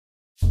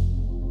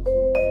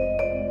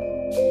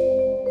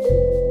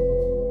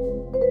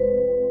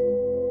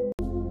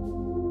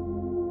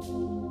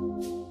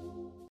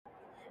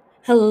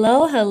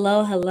Hello,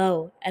 hello,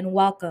 hello, and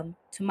welcome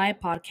to my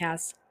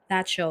podcast,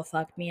 That Show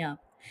Fucked Me Up.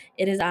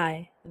 It is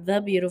I, the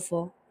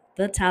beautiful,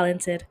 the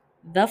talented,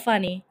 the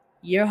funny,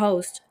 your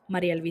host,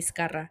 Mariel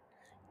Vizcarra.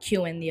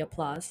 Cue in the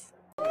applause.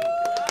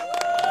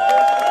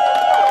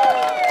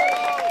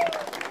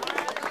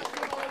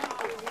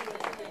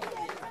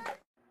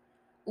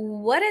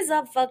 What is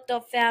up, fucked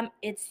up fam?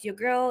 It's your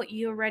girl.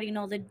 You already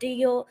know the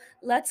deal.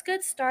 Let's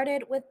get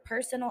started with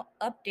personal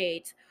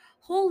updates.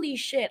 Holy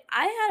shit,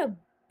 I had a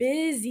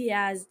busy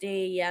ass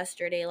day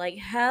yesterday, like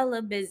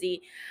hella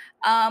busy.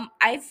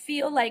 I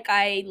feel like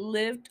I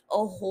lived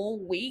a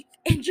whole week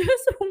in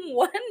just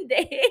one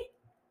day.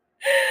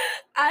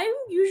 I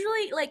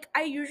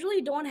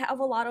usually don't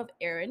have a lot of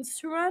errands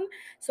to run,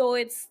 so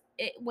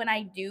when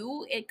I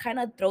do, it kind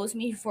of throws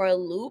me for a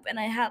loop. And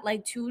I had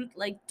like two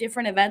like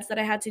different events that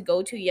I had to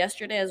go to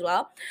yesterday as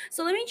well.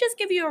 So let me just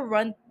give you a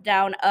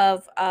rundown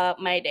of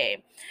my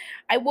day.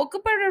 I woke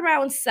up at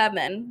around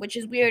 7, which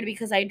is weird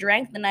because I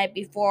drank the night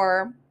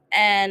before,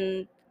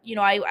 and you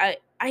know I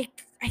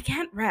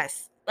can't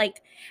rest.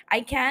 Like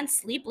I can't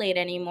sleep late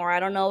anymore. I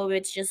don't know if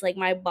it's just like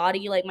my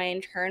body, like my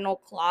internal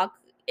clock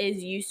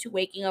is used to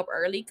waking up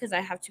early because I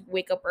have to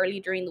wake up early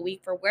during the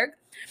week for work.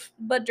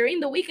 But during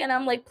the weekend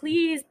I'm like,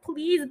 please,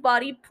 please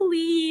body,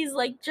 please,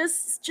 like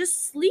just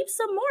sleep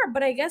some more.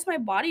 But I guess my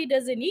body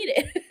doesn't need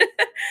it.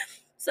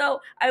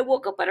 So I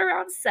woke up at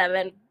around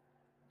 7.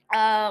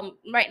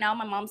 Right now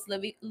my mom's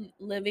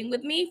living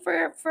with me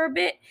for a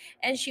bit,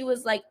 and she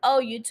was like, oh,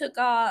 you took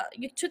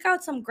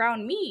out some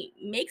ground meat,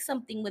 make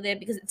something with it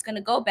because it's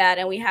gonna go bad.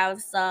 And we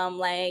have some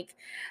like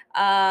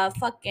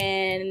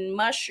fucking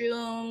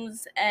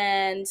mushrooms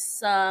and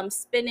some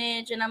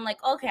spinach. And I'm like,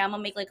 okay, I'm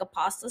gonna make like a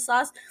pasta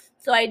sauce.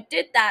 So I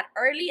did that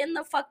early in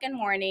the fucking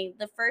morning.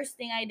 The first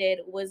thing I did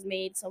was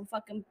made some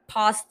fucking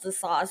pasta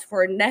sauce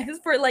for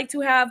next for like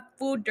to have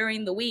food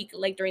during the week,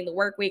 like during the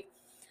work week.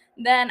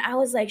 Then I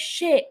was like,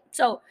 shit.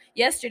 So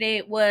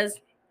yesterday was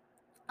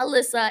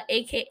Alyssa,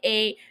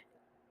 aka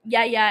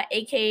Yaya,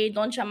 aka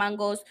Don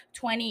Chamango's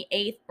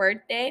 28th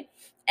birthday.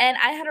 And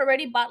I had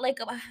already bought like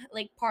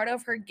part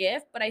of her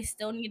gift, but I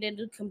still needed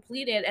to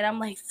complete it. And I'm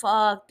like,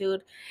 fuck,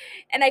 dude.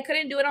 And I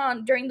couldn't do it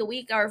on during the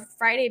week or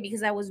Friday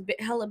because I was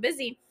hella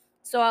busy.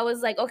 So I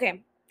was like,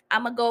 okay,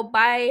 I'm gonna go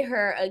buy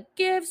her a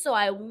gift. So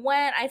I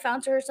went, I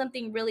found her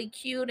something really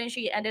cute, and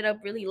she ended up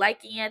really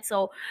liking it.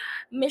 So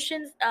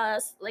missions,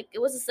 like it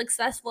was a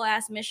successful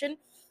ass mission.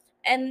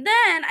 And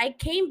then I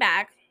came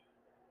back.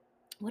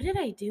 What did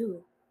I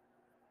do?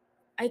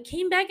 I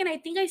came back and I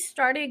think I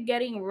started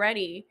getting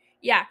ready.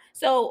 Yeah.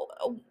 So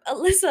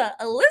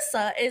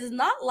Alyssa is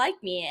not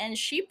like me, and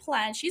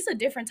she's a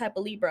different type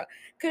of Libra,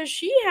 cuz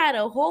she had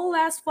a whole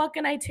ass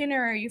fucking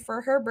itinerary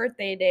for her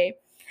birthday day.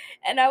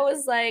 And I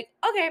was like,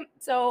 okay,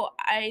 so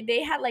I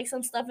they had like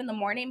some stuff in the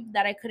morning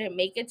that I couldn't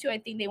make it to. I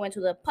think they went to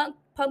the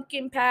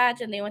pumpkin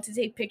patch, and they went to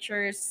take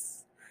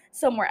pictures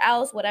somewhere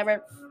else,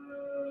 whatever.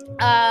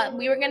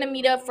 We were gonna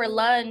meet up for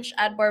lunch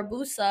at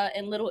Barbusa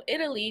in Little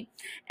Italy,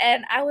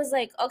 and I was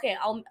like, okay,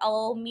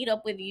 I'll meet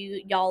up with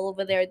y'all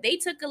over there. They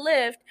took a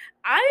lift.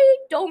 I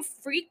don't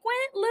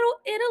frequent Little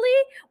Italy.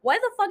 Why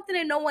the fuck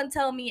didn't no one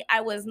tell me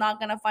I was not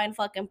gonna find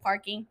fucking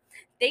parking?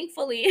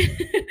 Thankfully,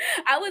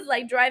 I was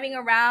like driving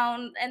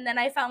around, and then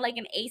I found like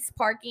an Ace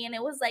parking, and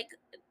it was like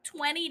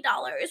 $20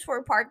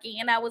 for parking,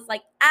 and I was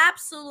like,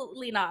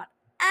 absolutely not,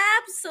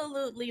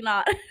 absolutely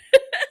not.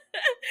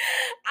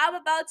 I'm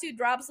about to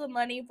drop some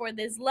money for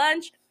this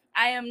lunch.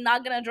 I am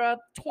not gonna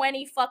drop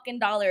 20 fucking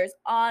dollars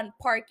on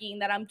parking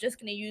that I'm just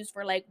gonna use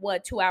for like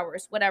what 2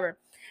 hours, whatever.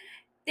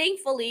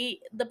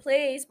 Thankfully, the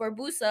place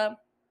Barbusa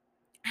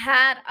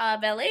had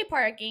valet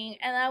parking,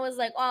 and I was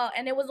like, oh,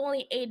 and it was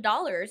only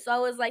 $8. So I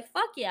was like,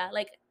 fuck yeah,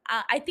 like.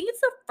 I think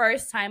it's the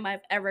first time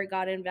I've ever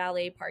gotten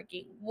valet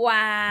parking.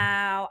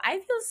 Wow, I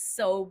feel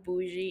so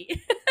bougie.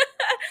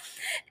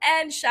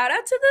 And shout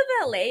out to the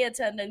valet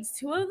attendants.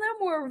 Two of them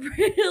were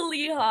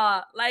really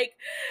hot. Like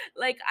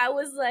I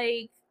was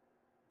like,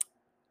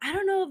 I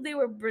don't know if they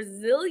were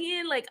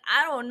Brazilian. Like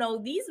I don't know.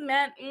 These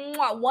men,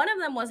 mwah, one of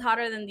them was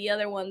hotter than the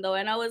other one though,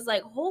 and I was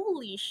like,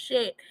 holy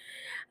shit.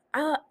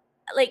 Uh,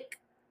 like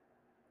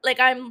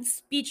I'm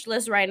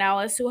speechless right now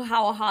as to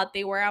how hot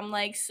they were. I'm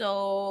like,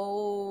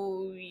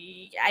 so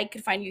I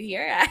could find you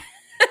here.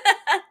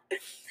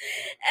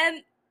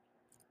 And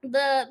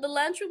the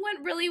lunch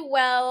went really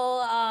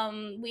well.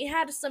 We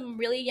had some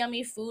really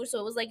yummy food, so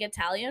it was like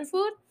Italian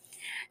food.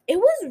 It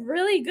was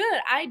really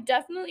good. I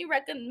definitely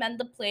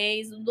recommend the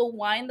place. The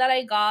wine that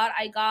I got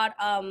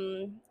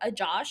a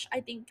Josh,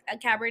 I think a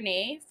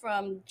Cabernet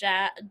from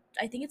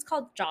I think it's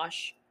called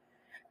Josh.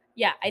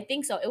 Yeah, I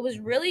think so. It was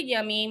really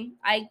yummy.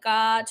 I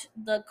got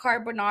the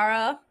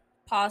carbonara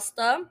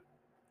pasta.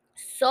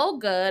 So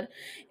good.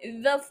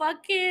 The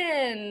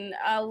fucking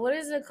what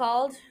is it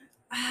called?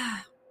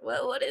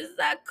 What is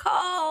that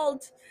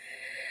called?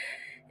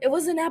 It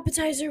was an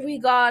appetizer we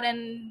got,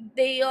 and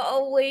they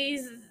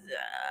always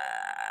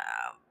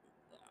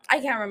I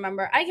can't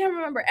remember. I can't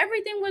remember.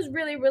 Everything was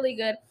really, really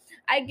good.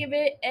 I give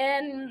it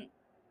an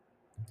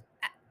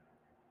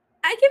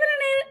I give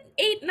it an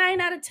 8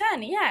 9 out of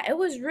 10. Yeah, it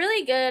was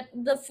really good.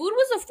 The food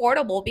was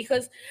affordable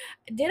because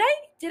did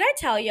I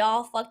tell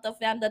y'all, fuck the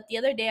fam, that the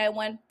other day I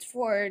went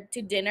for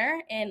to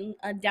dinner in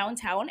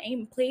downtown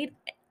and paid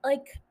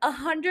like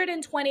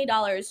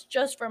 $120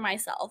 just for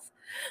myself.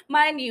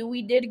 Mind you,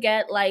 we did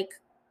get like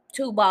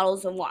 2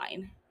 bottles of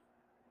wine.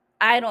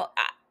 I don't.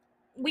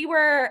 We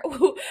were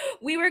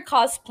we were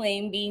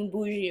cosplaying being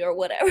bougie or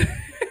whatever,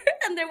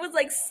 and there was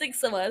like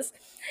 6 of us.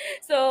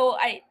 So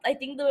I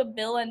think the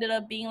bill ended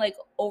up being like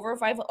over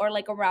five or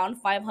like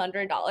around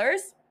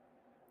 $500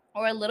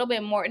 or a little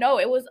bit more. No,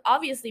 it was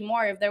obviously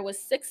more if there was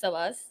 6 of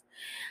us.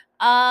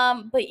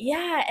 But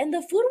yeah, and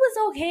the food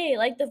was okay.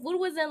 Like the food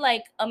wasn't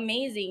like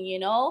amazing, you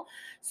know.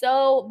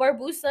 So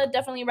Barbusa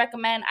definitely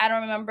recommend. I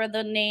don't remember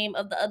the name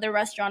of the other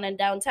restaurant in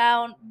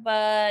downtown,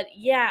 but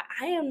yeah,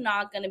 I am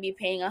not gonna be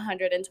paying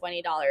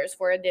 $120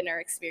 for a dinner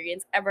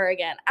experience ever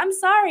again. I'm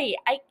sorry.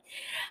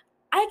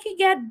 I could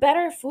get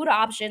better food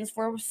options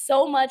for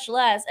so much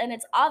less, and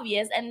it's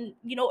obvious, and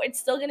you know it's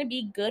still gonna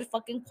be good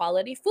fucking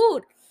quality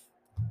food.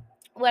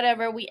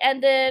 Whatever, we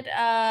ended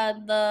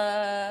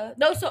the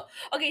no so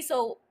okay,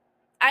 so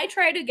I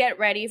try to get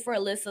ready for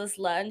Alyssa's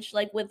lunch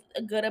like with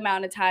a good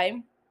amount of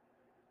time.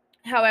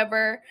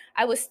 However,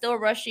 I was still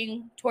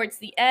rushing towards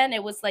the end.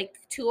 It was like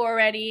 2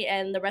 already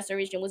and the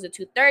reservation was at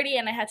 2:30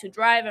 and I had to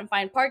drive and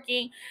find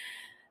parking.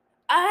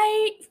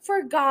 I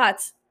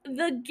forgot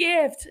the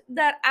gift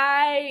that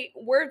I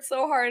worked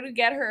so hard to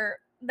get her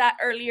that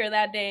earlier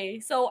that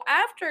day. So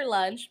after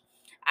lunch,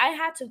 I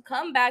had to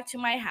come back to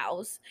my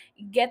house,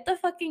 get the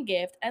fucking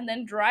gift, and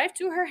then drive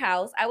to her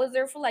house. I was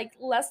there for like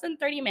less than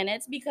 30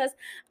 minutes because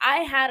I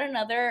had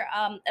another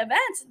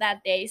event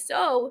that day.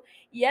 So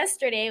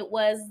yesterday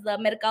was the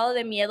Mercado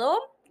de Miedo,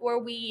 where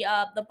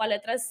the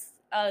Paletras,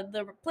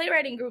 the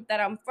playwriting group that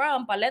I'm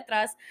from,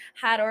 Paletras,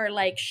 had our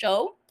like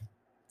show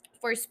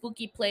for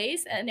Spooky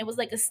Place, and it was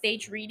like a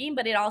stage reading,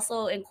 but it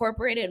also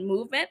incorporated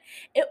movement.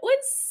 It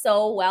went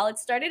so well. It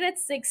started at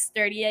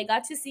 6:30. I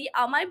got to see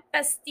all my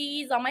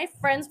besties, all my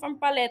friends from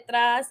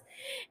Paletras.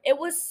 It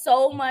was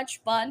so much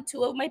fun.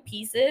 Two of my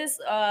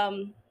pieces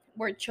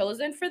were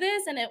chosen for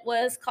this, and it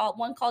was called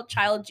one called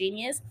Child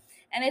Genius.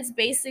 And it's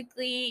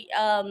basically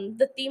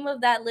the theme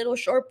of that little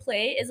short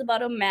play is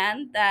about a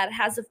man that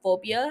has a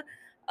phobia,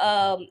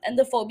 and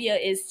the phobia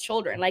is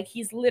children. Like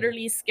he's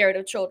literally scared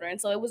of children.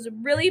 So it was a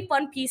really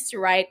fun piece to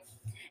write.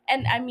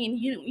 And I mean,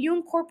 you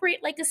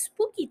incorporate like a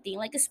spooky thing,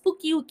 like a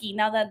spooky ookie.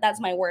 Now that that's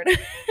my word.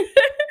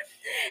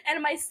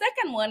 And my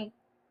second one,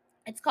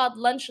 it's called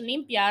Lunch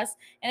Limpias,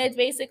 and it's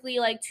basically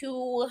like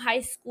two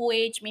high school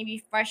age,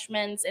 maybe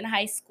freshmen in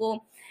high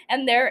school,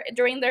 and they're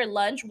during their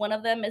lunch, one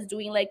of them is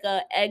doing like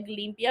a egg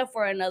limpia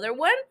for another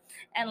one,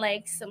 and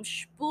like some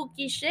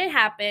spooky shit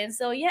happens.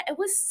 So yeah, it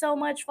was so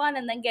much fun,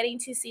 and then getting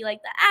to see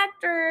like the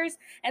actors,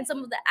 and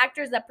some of the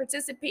actors that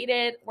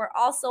participated were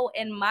also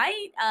in my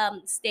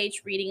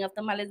stage reading of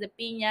Tamales de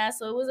Piña.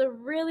 So it was a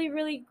really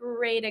really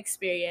great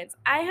experience.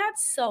 I had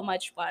so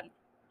much fun.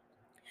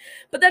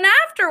 But then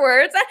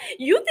afterwards,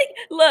 you think,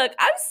 look,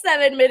 I'm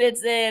 7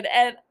 minutes in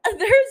and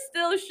there's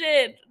still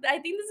shit. I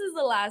think this is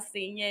the last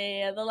thing.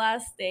 Yeah, the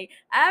last thing.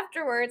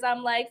 Afterwards,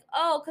 I'm like,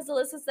 oh, because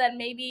Alyssa said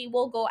maybe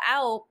we'll go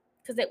out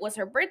because it was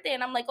her birthday.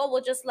 And I'm like, oh,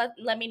 well, just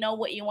let me know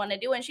what you want to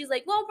do. And she's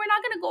like, well, we're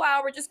not going to go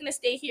out. We're just going to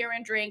stay here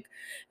and drink.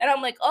 And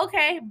I'm like,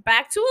 okay,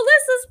 back to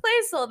Alyssa's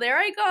place. So there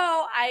I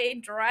go.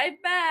 I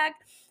drive back.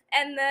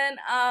 And then,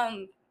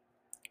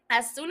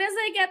 as soon as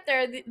I get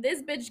there,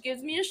 this bitch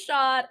gives me a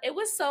shot. It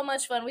was so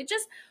much fun. We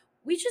just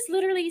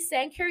literally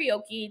sang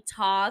karaoke,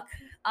 talk,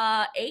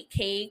 ate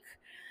cake,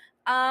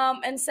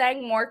 and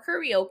sang more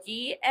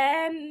karaoke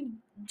and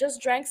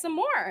just drank some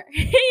more.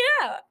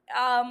 Yeah.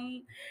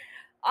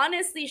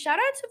 Honestly, shout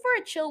out to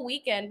for a chill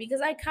weekend because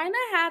I kind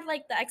of had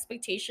like the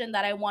expectation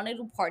that I wanted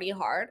to party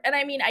hard. And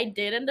I mean, I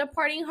did end up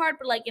partying hard,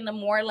 but like in a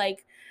more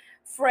like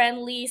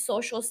friendly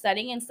social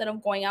setting instead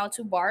of going out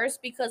to bars,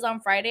 because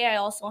on Friday I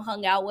also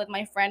hung out with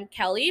my friend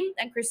Kelly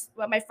and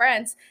my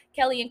friends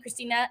Kelly and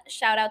Christina,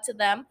 shout out to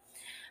them,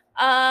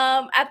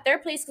 at their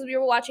place because we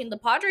were watching the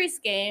Padres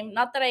game.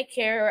 Not that I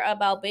care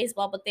about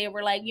baseball, but they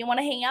were like, you want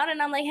to hang out?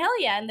 And I'm like, hell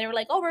yeah. And they were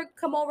like, oh, we're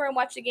come over and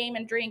watch the game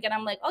and drink. And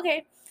I'm like,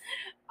 okay,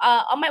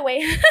 on my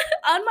way.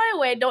 On my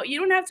way. You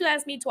don't have to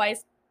ask me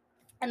twice.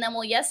 And then,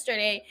 well,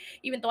 yesterday,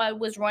 even though I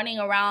was running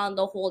around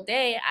the whole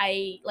day,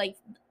 I like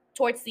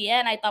towards the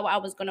end I thought I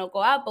was gonna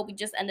go out, but we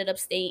just ended up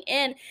staying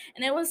in,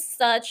 and it was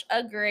such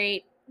a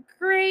great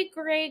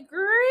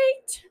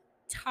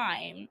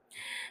time.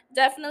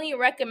 Definitely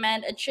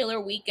recommend a chiller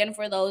weekend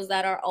for those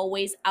that are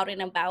always out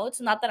and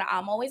about. Not that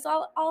I'm always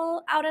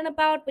all out and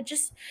about, but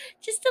just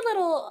a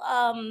little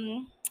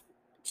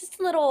just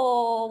a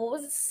little, what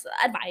was this?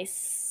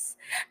 Advice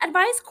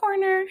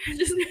corner.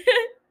 Just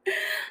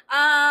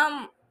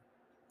um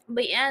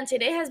but yeah, and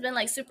today has been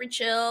like super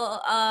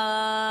chill.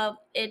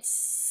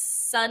 It's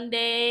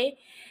Sunday,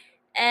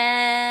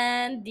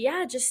 and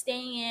yeah, just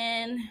staying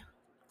in,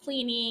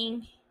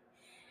 cleaning.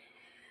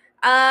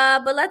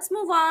 But let's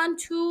move on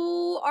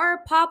to our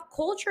pop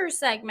culture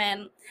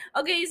segment.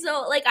 Okay,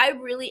 so like I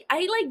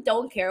like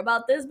don't care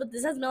about this, but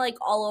this has been like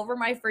all over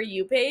my For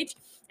You page.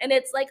 And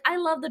it's like I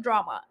love the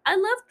drama. I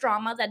love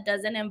drama that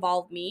doesn't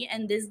involve me,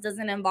 and this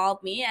doesn't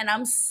involve me, and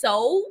I'm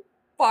so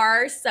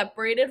far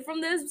separated from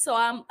this. So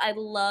I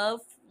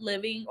love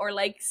living or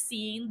like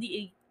seeing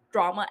the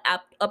drama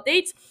app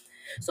updates.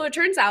 So it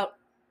turns out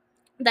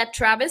that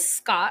Travis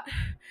Scott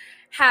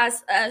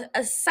has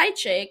a side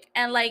chick,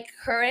 and like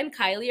her and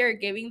Kylie are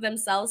giving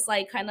themselves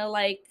like kind of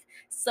like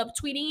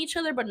subtweeting each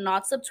other, but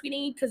not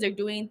subtweeting because they're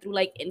doing through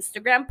like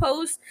Instagram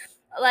posts.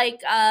 Like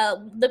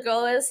the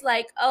girl is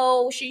like,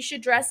 oh, she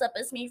should dress up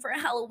as me for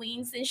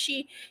Halloween since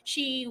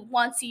she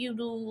wants you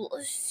to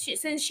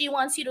since she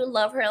wants you to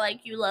love her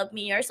like you love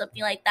me or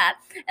something like that.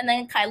 And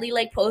then Kylie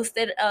like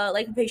posted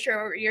like a picture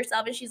of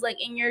yourself, and she's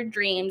like, in your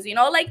dreams, you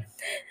know, like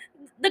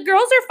the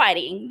girls are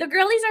fighting, the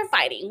girlies are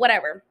fighting,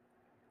 whatever.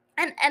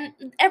 And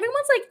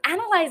everyone's like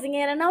analyzing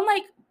it, and I'm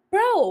like,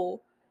 bro,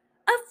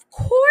 of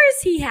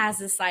course he has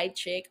a side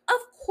chick.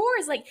 Of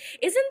course, like,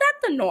 isn't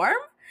that the norm?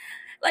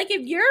 Like,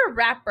 if you're a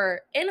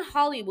rapper in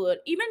Hollywood,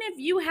 even if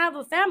you have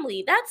a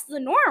family, that's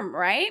the norm,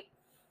 right?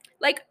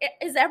 Like,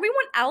 is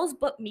everyone else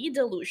but me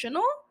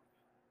delusional?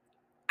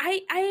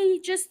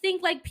 I just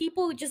think like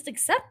people just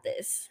accept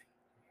this.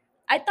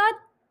 I thought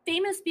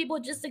famous people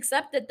just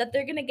accepted that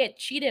they're gonna get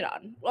cheated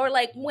on, or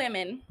like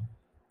women.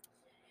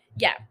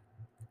 Yeah,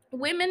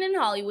 women in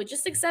Hollywood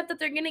just accept that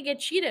they're gonna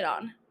get cheated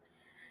on.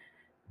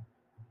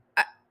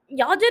 Uh,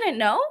 y'all didn't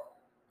know?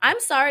 I'm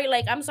sorry.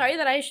 Like, I'm sorry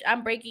that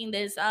I'm breaking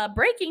this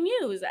breaking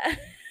news,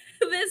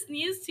 this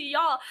news to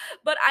y'all.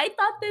 But I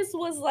thought this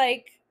was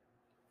like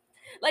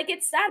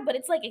it's sad, but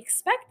it's like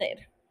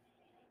expected.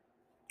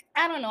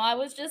 I don't know. I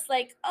was just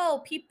like,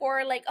 oh, people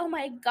are like, oh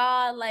my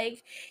god,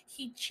 like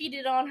he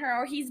cheated on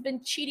her, or he's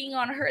been cheating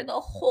on her the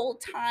whole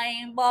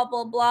time, blah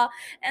blah blah.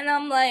 And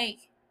I'm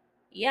like,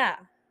 yeah.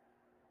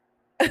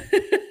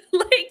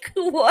 Like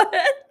what?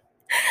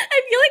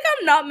 I feel like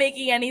I'm not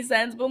making any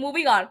sense, but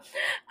moving on.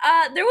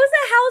 There was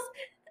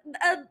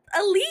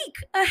a leak,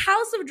 a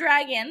House of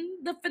Dragon.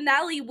 The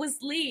finale was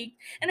leaked,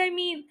 and I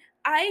mean,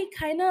 I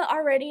kind of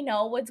already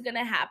know what's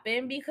gonna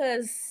happen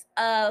because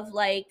of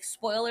like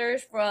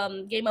spoilers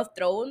from Game of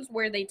Thrones,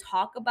 where they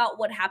talk about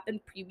what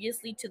happened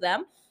previously to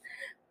them.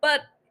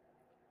 But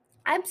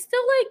I'm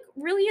still like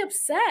really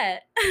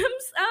upset.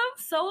 I'm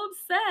so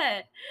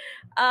upset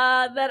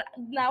that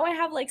now I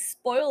have like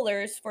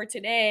spoilers for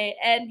today.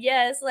 And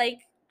yes, like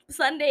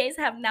Sundays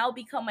have now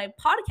become my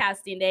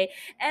podcasting day,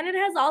 and it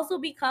has also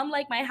become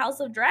like my House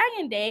of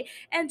Dragon day.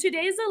 And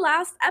today's the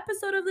last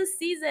episode of the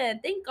season.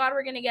 Thank God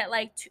we're gonna get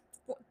like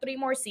three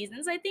more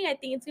seasons. I think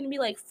it's gonna be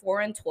like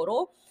four in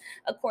total,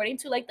 according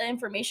to like the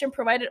information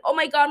provided. Oh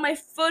my God, my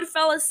foot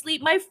fell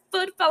asleep. My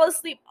foot fell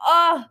asleep.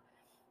 Oh,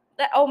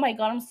 that. Oh my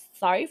God, I'm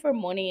sorry for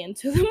moaning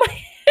into the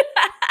mic.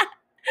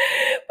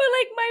 But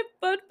like my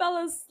foot fell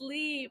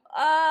asleep.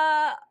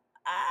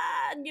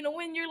 You know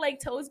when your like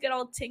toes get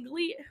all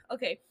tingly.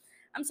 Okay,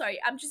 I'm sorry.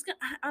 I'm just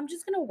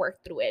gonna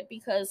work through it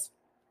because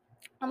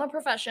I'm a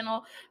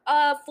professional.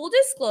 Full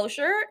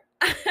disclosure,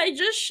 I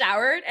just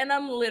showered and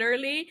I'm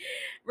literally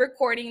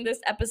recording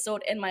this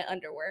episode in my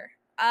underwear.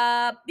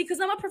 Because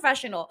I'm a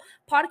professional.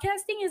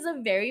 Podcasting is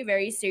a very,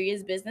 very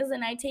serious business,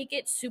 and I take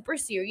it super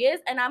serious.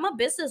 And I'm a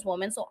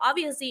businesswoman, so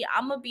obviously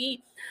I'm gonna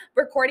be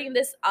recording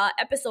this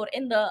episode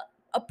in the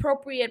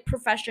appropriate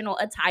professional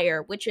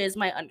attire, which is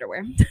my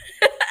underwear.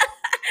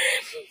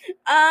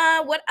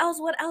 What else?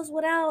 What else?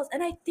 What else?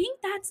 And I think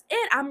that's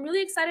it. I'm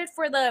really excited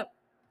for the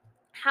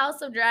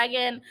House of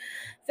Dragon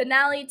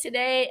finale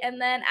today, and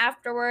then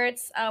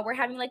afterwards, we're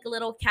having like a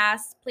little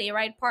cast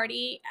playwright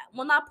party.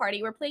 Well, not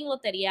party. We're playing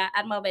Loteria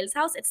at Mabel's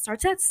house. It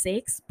starts at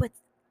 6, but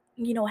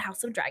you know,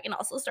 House of Dragon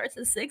also starts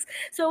at 6.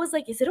 So I was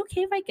like, is it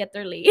okay if I get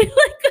there late? Like,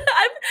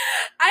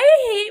 I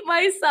hate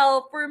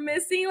myself for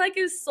missing like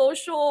a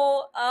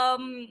social,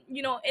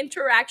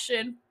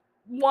 interaction,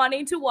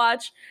 wanting to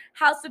watch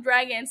House of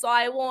Dragon, so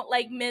I won't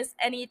like miss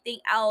anything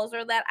else,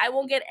 or that I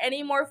won't get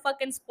any more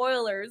fucking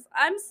spoilers.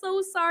 I'm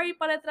so sorry,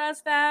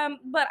 Paratras fam,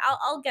 but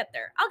I'll get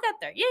there. I'll get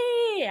there.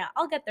 Yeah.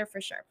 I'll get there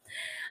for sure.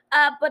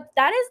 But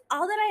that is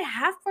all that I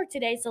have for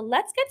today. So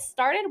let's get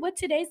started with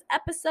today's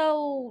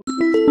episode.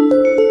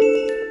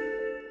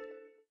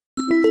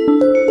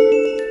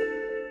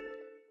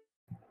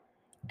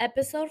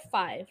 Episode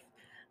 5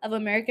 of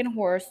American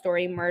Horror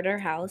Story Murder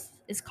House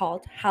is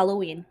called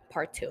Halloween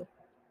Part 2.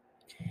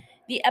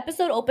 The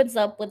episode opens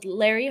up with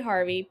Larry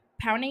Harvey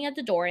pounding at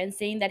the door and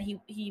saying that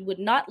he would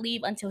not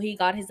leave until he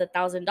got his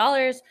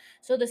 $1,000.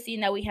 So the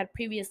scene that we had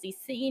previously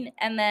seen,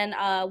 and then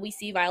we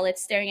see Violet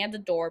staring at the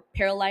door,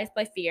 paralyzed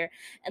by fear,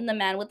 and the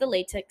man with the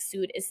latex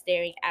suit is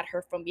staring at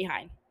her from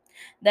behind.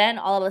 Then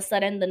all of a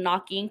sudden, the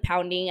knocking,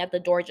 pounding at the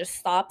door just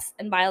stops,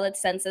 and Violet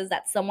senses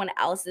that someone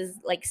else is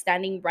like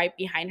standing right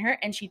behind her,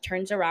 and she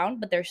turns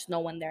around, but there's no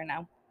one there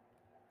now.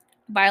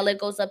 Violet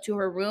goes up to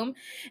her room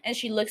and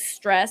she looks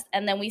stressed.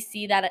 And then we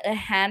see that a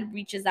hand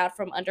reaches out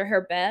from under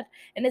her bed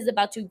and is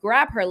about to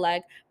grab her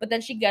leg. But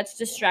then she gets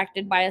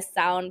distracted by a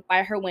sound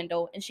by her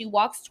window and she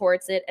walks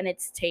towards it, and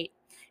it's Tate.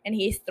 And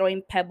he's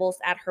throwing pebbles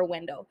at her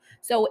window.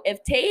 So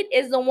if Tate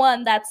is the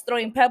one that's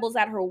throwing pebbles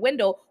at her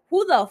window,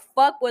 who the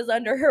fuck was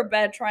under her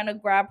bed trying to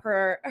grab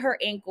her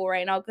ankle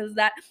right now? Because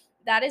that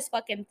is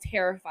fucking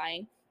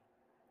terrifying.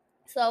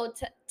 So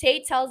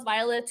Tate tells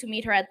Violet to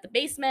meet her at the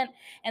basement,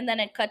 and then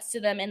it cuts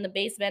to them in the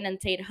basement, and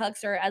Tate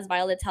hugs her as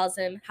Violet tells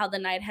him how the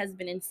night has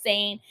been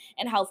insane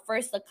and how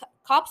first the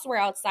cops were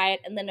outside,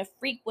 and then a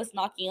freak was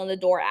knocking on the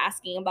door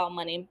asking about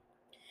money.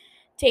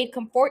 Tate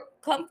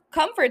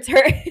comforts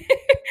her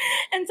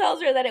and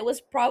tells her that it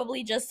was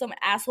probably just some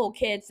asshole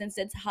kid since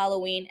it's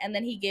Halloween, and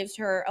then he gives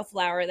her a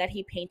flower that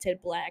he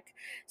painted black.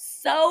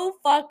 So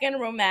fucking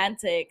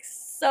romantic.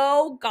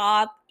 So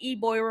goth,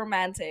 e-boy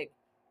romantic.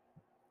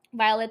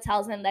 Violet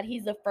tells him that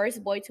he's the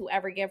first boy to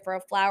ever give her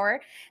a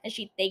flower, and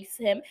she thanks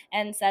him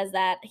and says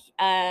that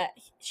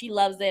she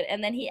loves it.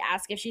 And then he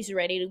asks if she's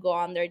ready to go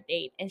on their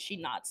date, and she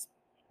nods.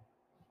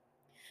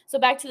 So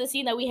back to the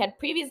scene that we had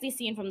previously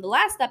seen from the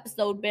last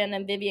episode, Ben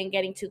and Vivian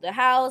getting to the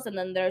house, and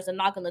then there's a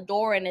knock on the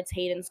door, and it's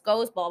Hayden's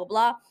ghost, blah, blah,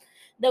 blah.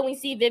 Then we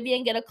see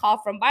Vivian get a call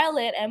from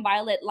Violet, and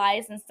Violet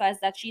lies and says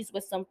that she's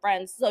with some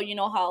friends. So you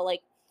know how,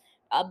 like,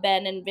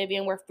 Ben and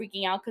Vivian were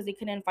freaking out because they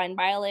couldn't find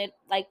Violet.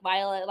 Like,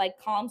 Violet, like,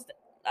 calms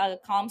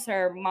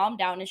her mom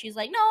down, and she's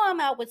like, no, I'm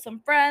out with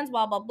some friends,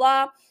 blah, blah,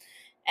 blah.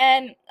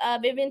 And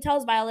Vivian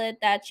tells Violet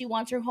that she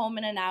wants her home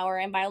in an hour,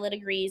 and Violet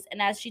agrees.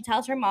 And as she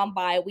tells her mom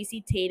bye, we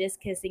see Tate is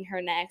kissing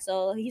her neck.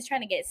 So he's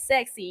trying to get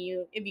sexy,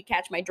 if you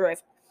catch my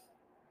drift.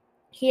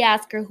 He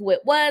asks her who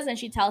it was, and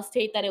she tells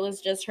Tate that it was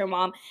just her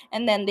mom,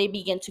 and then they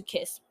begin to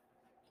kiss.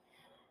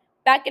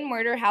 Back in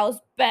Murder House,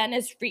 Ben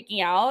is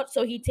freaking out,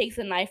 so he takes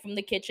a knife from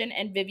the kitchen,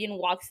 and Vivian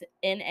walks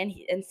in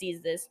and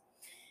sees this.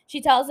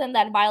 She tells him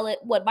that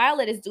what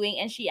Violet is doing,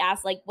 and she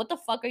asks, like, what the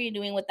fuck are you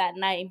doing with that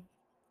knife?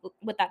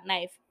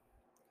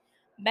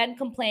 Ben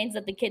complains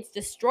that the kids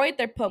destroyed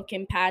their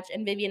pumpkin patch,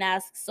 and Vivian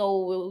asks,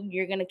 so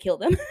you're gonna kill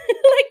them?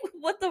 Like,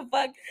 what the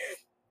fuck?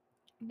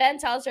 Ben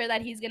tells her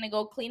that he's gonna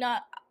go clean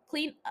up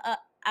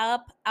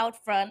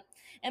out front,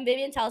 and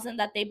Vivian tells him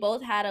that they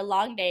both had a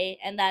long day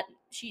and that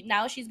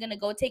she's gonna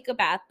go take a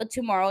bath, but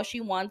tomorrow she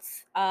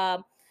wants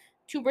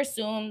to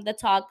resume the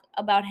talk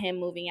about him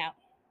moving out.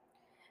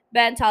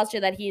 Ben tells her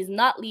that he is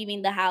not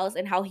leaving the house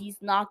and how he's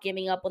not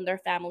giving up on their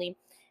family.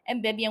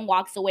 And Vivian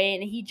walks away,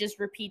 and he just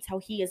repeats how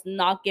he is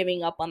not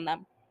giving up on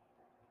them.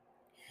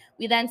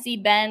 We then see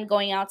Ben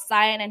going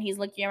outside, and he's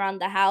looking around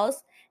the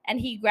house, and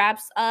he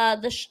grabs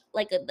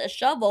the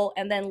shovel,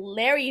 and then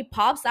Larry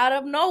pops out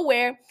of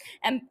nowhere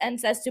and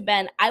says to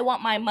Ben, I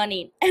want my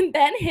money. And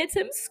Ben hits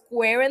him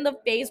square in the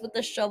face with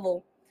the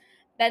shovel.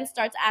 Ben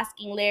starts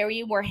asking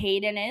Larry where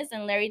Hayden is,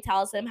 and Larry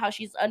tells him how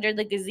she's under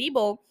the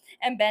gazebo,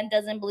 and Ben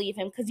doesn't believe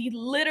him because he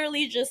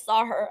literally just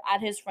saw her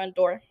at his front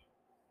door.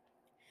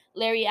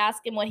 Larry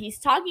asks him what he's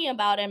talking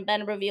about, and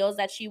Ben reveals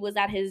that she was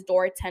at his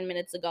door 10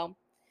 minutes ago.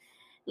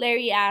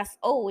 Larry asks,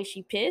 oh, is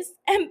she pissed?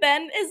 And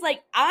Ben is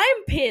like,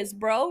 I'm pissed,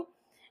 bro.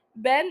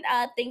 Ben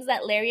thinks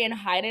that Larry and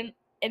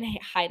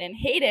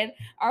Hayden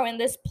are in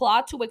this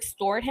plot to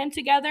extort him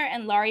together,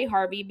 and Larry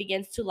Harvey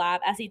begins to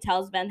laugh as he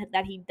tells Ben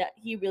that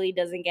he really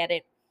doesn't get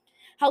it.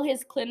 How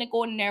his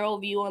clinical narrow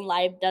view on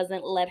life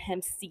doesn't let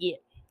him see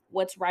it,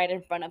 what's right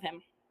in front of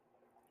him.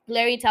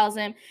 Larry tells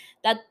him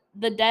that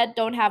the dead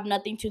don't have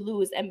nothing to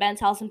lose, and Ben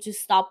tells him to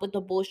stop with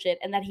the bullshit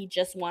and that he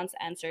just wants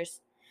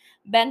answers.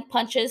 Ben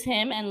punches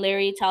him, and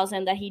Larry tells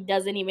him that he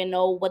doesn't even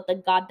know what the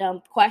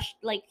goddamn question.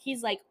 Like,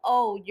 he's like,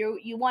 "Oh,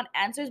 you want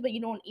answers, but you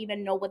don't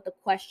even know what the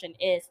question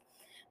is."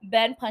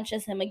 Ben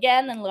punches him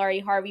again, and Larry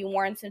Harvey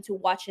warns him to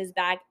watch his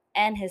back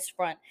and his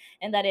front,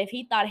 and that if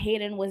he thought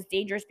Hayden was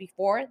dangerous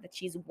before, that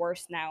she's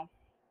worse now.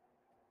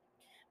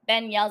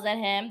 Ben yells at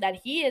him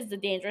that he is the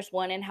dangerous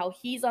one and how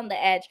he's on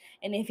the edge,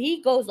 and if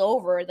he goes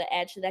over the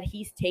edge, that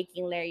he's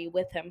taking Larry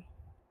with him.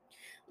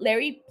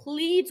 Larry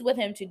pleads with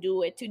him to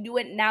do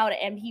it now,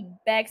 and he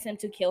begs him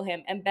to kill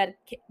him, and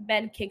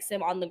Ben kicks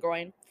him on the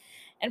groin.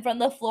 And from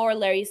the floor,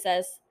 Larry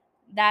says,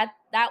 that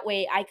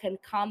way I can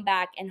come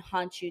back and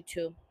haunt you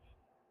too.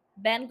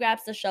 Ben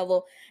grabs the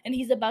shovel, and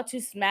he's about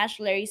to smash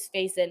Larry's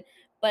face in,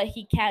 but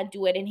he can't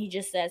do it, and he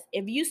just says,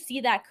 if you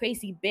see that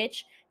crazy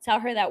bitch, tell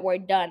her that we're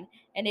done,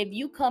 and if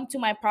you come to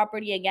my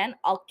property again,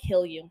 I'll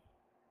kill you.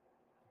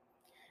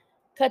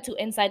 Cut to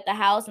inside the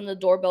house, and the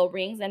doorbell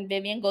rings, and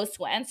Vivian goes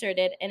to answer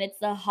it, and it's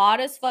the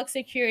hottest fuck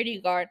security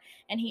guard,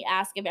 and he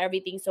asks if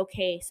everything's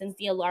okay since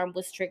the alarm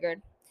was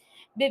triggered.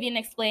 Vivian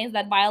explains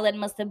that Violet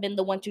must have been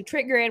the one to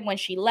trigger it when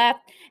she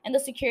left, and the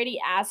security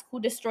asks who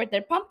destroyed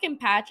their pumpkin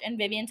patch, and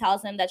Vivian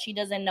tells him that she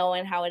doesn't know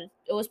and how it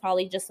was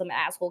probably just some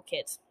asshole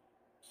kids.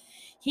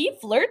 He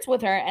flirts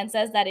with her and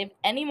says that if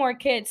any more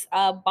kids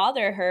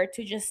bother her,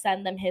 to just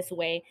send them his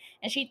way.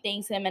 And she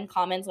thanks him and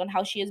comments on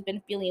how she has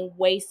been feeling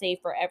way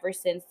safer ever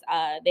since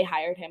they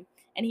hired him.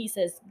 And he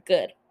says,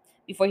 good,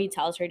 before he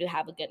tells her to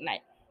have a good night.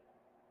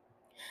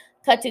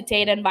 Cut to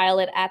Tate and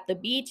Violet at the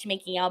beach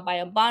making out by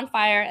a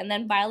bonfire, and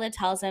then Violet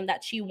tells him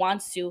that she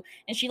wants to,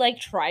 and she like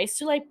tries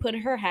to like put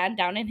her hand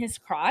down in his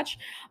crotch,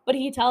 but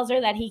he tells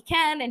her that he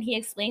can, and he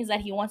explains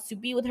that he wants to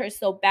be with her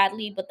so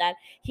badly, but that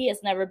he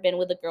has never been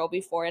with a girl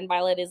before. And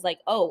Violet is like,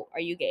 "Oh, are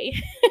you gay?"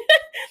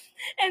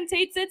 And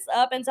Tate sits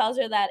up and tells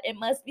her that it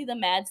must be the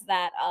meds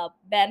that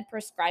Ben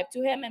prescribed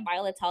to him. And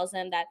Violet tells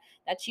him that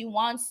she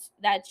wants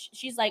that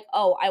she's like,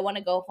 "Oh, I want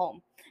to go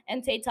home."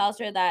 And Tate tells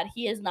her that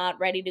he is not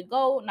ready to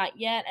go, not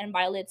yet. And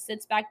Violet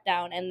sits back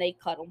down and they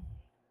cuddle.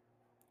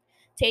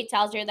 Tate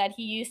tells her that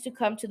he used to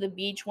come to the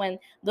beach when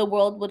the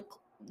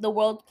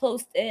world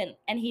closed in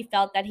and he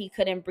felt that he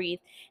couldn't breathe,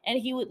 and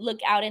he would look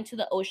out into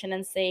the ocean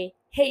and say,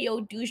 "Hey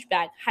yo,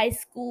 douchebag, high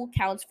school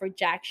counts for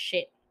jack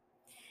shit."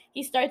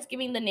 He starts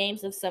giving the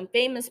names of some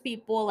famous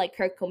people like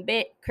Kurt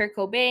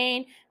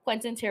Cobain,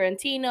 Quentin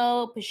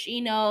Tarantino,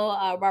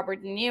 Pacino,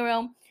 Robert De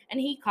Niro, and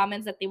he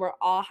comments that they were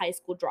all high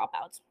school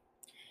dropouts.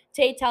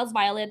 Tate tells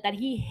Violet that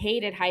he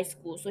hated high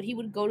school, so he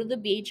would go to the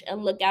beach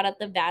and look out at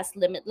the vast,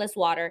 limitless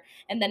water,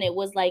 and then it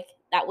was like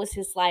that was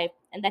his life,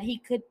 and that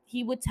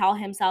he would tell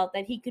himself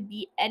that he could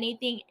be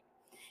anything.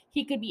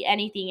 He could be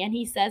anything, and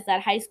he says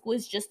that high school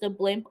is just a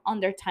blimp on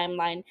their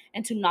timeline,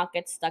 and to not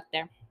get stuck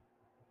there.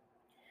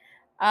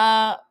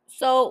 Uh,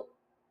 so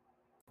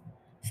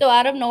So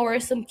out of nowhere,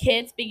 some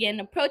kids begin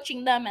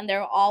approaching them, and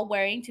they're all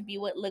wearing to be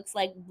what looks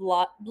like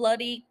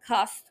bloody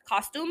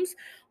costumes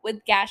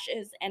with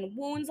gashes and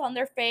wounds on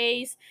their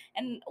face.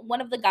 And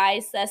one of the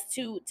guys says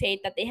to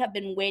Tate that they have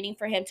been waiting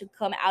for him to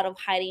come out of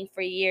hiding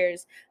for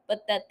years,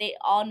 but that they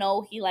all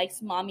know he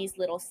likes mommy's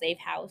little safe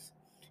house.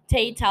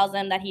 Tate tells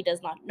them that he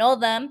does not know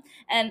them,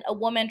 and a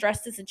woman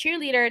dressed as a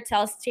cheerleader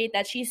tells Tate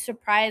that she's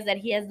surprised that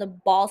he has the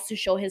balls to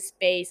show his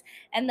face.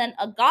 And then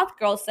a goth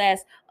girl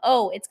says,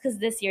 "Oh, it's because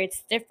this year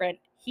it's different.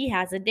 He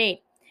has a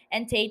date."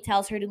 And Tate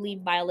tells her to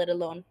leave Violet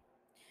alone.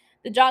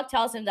 The jock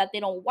tells him that they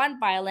don't want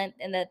Violet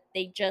and that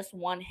they just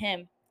want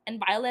him. And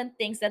Violet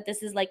thinks that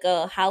this is like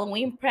a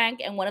Halloween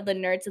prank, and one of the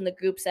nerds in the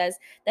group says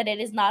that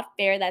it is not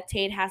fair that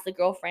Tate has a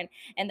girlfriend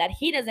and that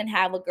he doesn't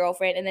have a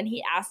girlfriend. And then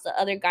he asks the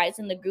other guys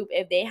in the group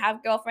if they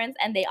have girlfriends,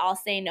 and they all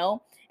say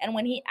no. And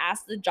when he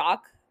asks the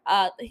jock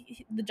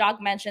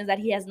mentions that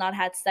he has not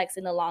had sex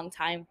in a long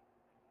time.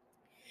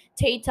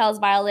 Tate tells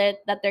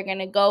Violet that they're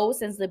gonna go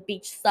since the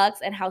beach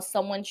sucks and how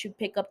someone should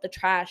pick up the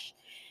trash.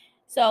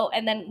 So,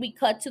 and then we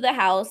cut to the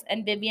house,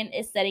 and Vivian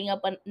is setting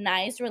up a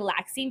nice,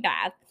 relaxing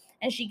bath.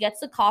 And she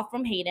gets a call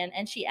from Hayden,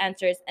 and she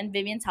answers. And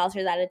Vivian tells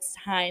her that it's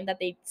time that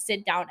they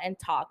sit down and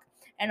talk.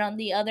 And on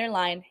the other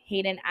line,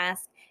 Hayden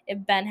asks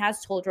if Ben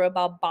has told her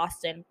about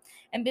Boston.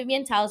 And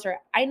Vivian tells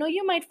her, "I know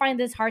you might find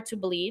this hard to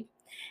believe."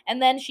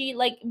 And then she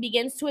like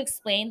begins to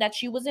explain that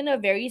she was in a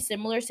very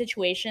similar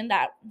situation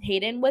that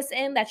Hayden was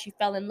in, that she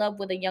fell in love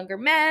with a younger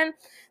man,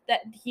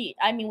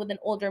 with an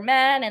older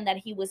man, and that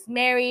he was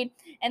married,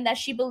 and that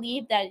she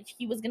believed that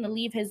he was going to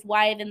leave his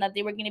wife and that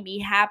they were going to be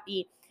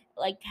happy,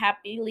 like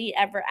happily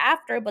ever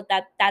after, but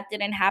that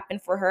didn't happen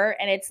for her,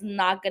 and it's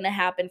not going to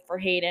happen for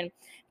Hayden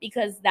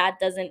because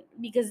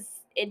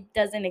it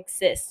doesn't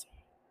exist.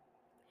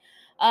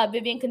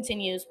 Vivian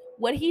continues,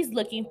 "What he's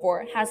looking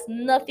for has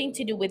nothing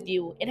to do with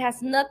you. It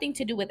has nothing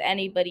to do with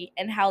anybody."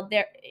 And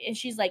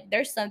she's like,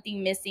 "There's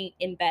something missing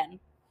in Ben."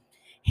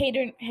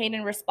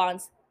 Hayden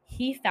responds,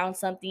 "He found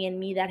something in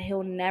me that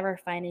he'll never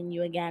find in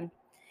you again.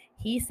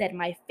 He said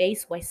my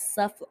face was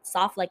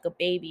soft like a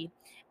baby,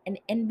 and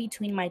in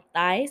between my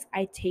thighs,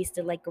 I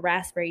tasted like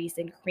raspberries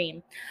and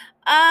cream."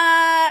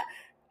 Uh,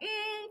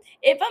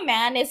 if a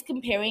man is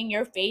comparing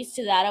your face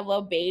to that of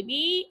a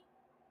baby,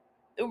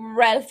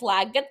 red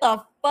flag. Get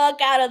the fuck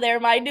out of there,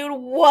 my dude.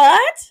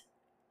 What?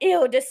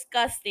 Ew,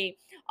 disgusting.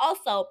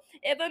 Also,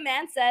 if a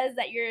man says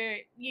that your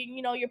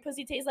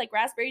pussy tastes like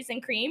raspberries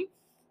and cream,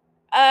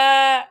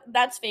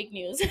 that's fake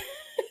news.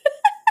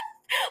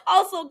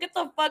 Also, get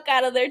the fuck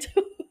out of there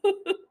too.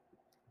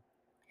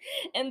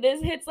 And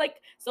this hits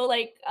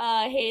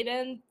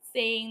Hayden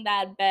saying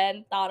that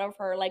Ben thought of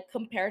her, like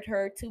compared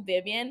her to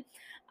Vivian,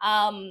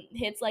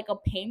 hits like a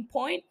pain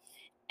point.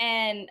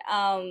 And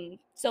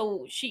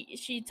so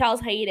she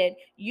tells Hayden,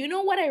 "You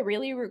know what I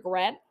really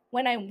regret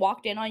when I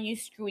walked in on you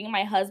screwing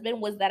my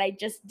husband was that I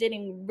just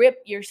didn't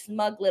rip your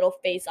smug little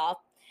face off."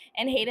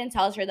 And Hayden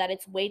tells her that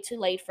it's way too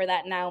late for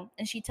that now,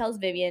 and she tells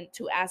Vivian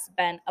to ask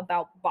Ben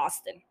about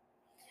Boston.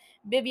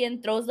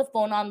 Vivian throws the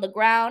phone on the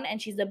ground,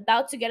 and she's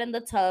about to get in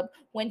the tub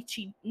when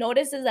she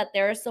notices that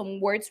there are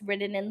some words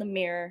written in the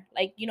mirror.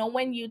 Like, you know,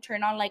 when you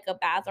turn on like a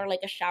bath or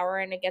like a shower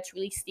and it gets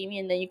really steamy,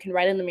 and then you can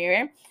write in the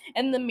mirror.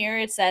 In the mirror,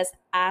 it says,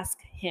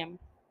 "Ask him."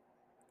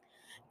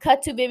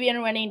 Cut to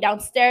Vivian running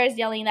downstairs,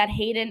 yelling that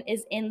Hayden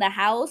is in the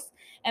house.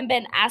 And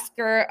Ben asks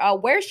her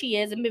where she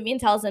is, and Vivian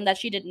tells him that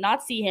she did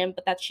not see him,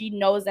 but that she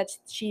knows that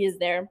she is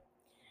there.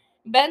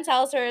 Ben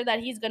tells her that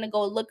he's going to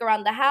go look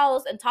around the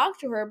house and talk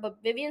to her,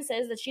 but Vivian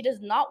says that she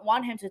does not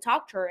want him to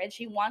talk to her, and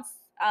she wants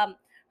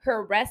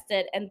her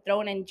arrested and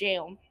thrown in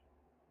jail.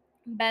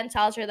 Ben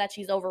tells her that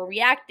she's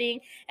overreacting,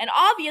 and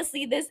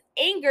obviously this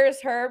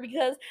angers her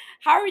because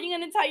how are you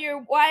gonna tell your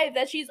wife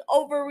that she's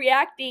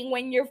overreacting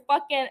when your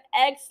fucking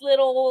ex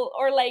little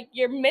or like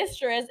your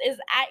mistress is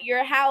at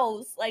your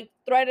house, like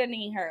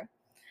threatening her?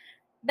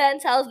 Ben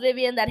tells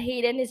Vivian that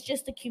Hayden is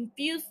just a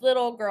confused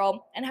little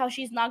girl and how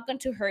she's not going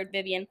to hurt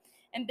Vivian.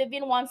 And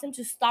Vivian wants him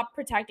to stop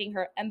protecting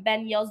her, and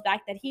Ben yells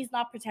back that he's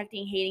not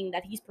protecting Hayden,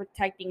 that he's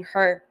protecting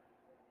her.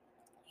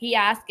 He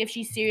asks if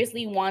she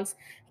seriously wants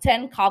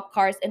 10 cop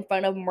cars in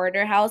front of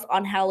Murder House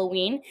on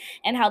Halloween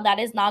and how that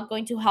is not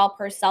going to help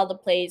her sell the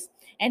place.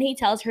 And he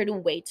tells her to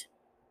wait.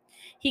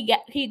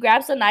 He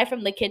grabs a knife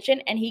from the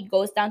kitchen and he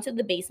goes down to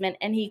the basement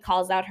and he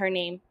calls out her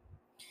name.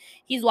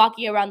 He's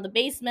walking around the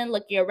basement,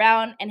 looking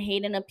around, and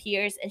Hayden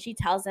appears and she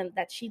tells him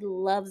that she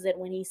loves it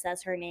when he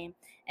says her name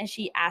and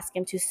she asks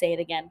him to say it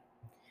again.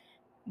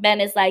 Ben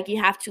is like,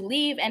 "You have to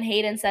leave," and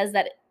Hayden says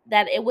that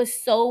it was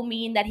so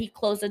mean that he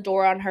closed the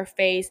door on her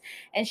face,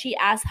 and she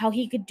asks how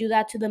he could do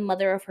that to the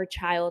mother of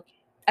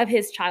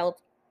his child.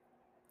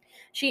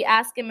 She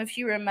asks him if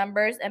she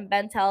remembers, and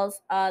Ben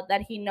tells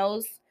that he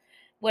knows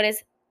what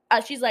is.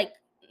 She's like,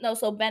 no.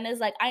 So Ben is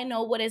like, "I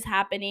know what is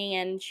happening,"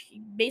 and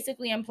she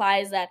basically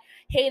implies that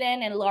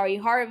Hayden and Laurie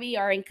Harvey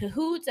are in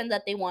cahoots and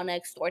that they want to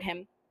extort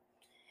him.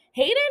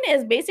 Hayden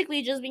is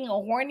basically just being a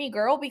horny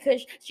girl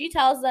because she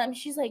tells them,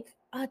 she's like,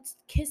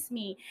 kiss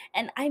me.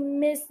 And I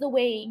miss the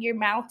way your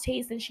mouth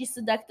tastes. And she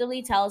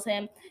seductively tells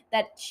him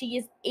that she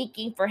is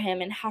aching for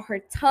him and how her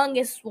tongue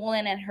is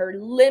swollen and her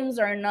limbs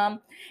are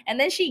numb. And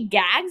then she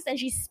gags and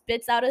she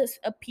spits out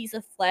a piece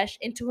of flesh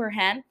into her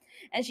hand.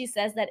 And she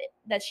says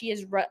that she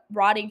is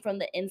rotting from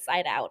the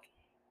inside out.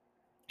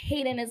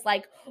 Hayden is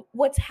like,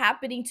 "What's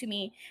happening to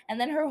me?" And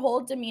then her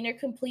whole demeanor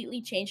completely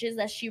changes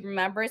as she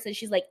remembers and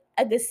she's like,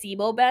 "A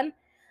gazebo, Ben?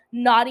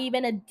 Not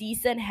even a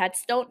decent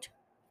headstone."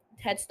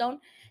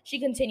 She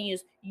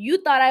continues, "You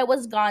thought I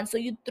was gone, so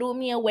you threw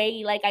me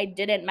away like I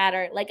didn't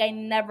matter, like I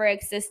never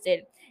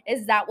existed.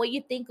 Is that what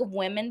you think of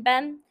women,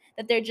 Ben?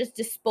 That they're just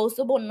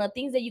disposable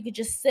nothings that you could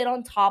just sit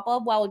on top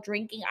of while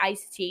drinking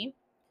iced tea?"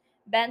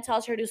 Ben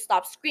tells her to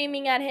stop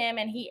screaming at him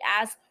and he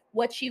asks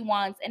what she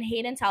wants. And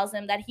Hayden tells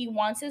him that he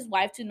wants his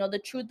wife to know the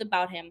truth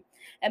about him.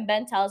 And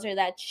Ben tells her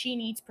that she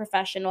needs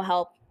professional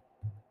help.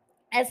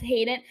 As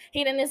Hayden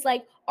is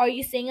like, "Are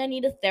you saying I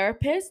need a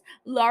therapist?"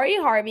 Laurie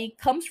Harvey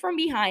comes from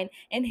behind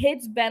and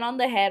hits Ben on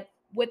the head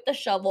with the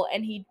shovel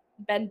and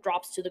Ben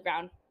drops to the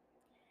ground.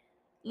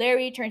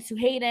 Larry turns to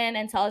Hayden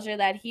and tells her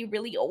that he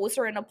really owes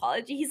her an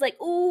apology. He's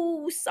like,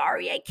 "Ooh,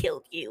 sorry I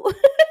killed you."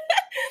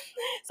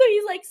 So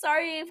he's like,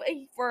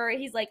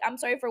 he's like, "I'm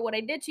sorry for what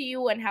I did to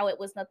you and how it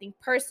was nothing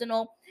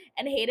personal."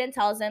 And Hayden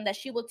tells him that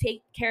she will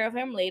take care of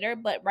him later,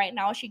 but right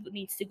now she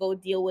needs to go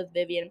deal with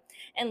Vivian.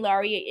 And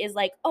Laurie is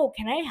like, "Oh,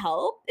 can I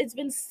help? It's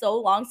been so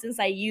long since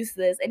I used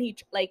this." And he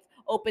like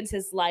opens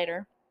his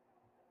lighter.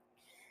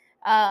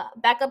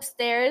 Back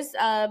upstairs,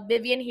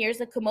 Vivian hears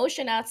a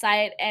commotion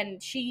outside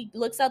and she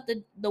looks out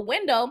the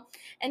window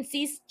and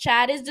sees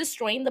Chad is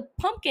destroying the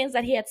pumpkins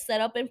that he had set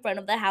up in front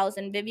of the house.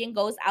 And Vivian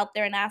goes out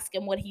there and asks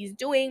him what he's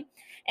doing.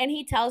 And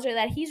he tells her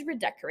that he's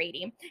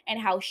redecorating and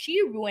how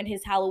she ruined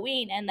his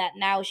Halloween and that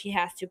now she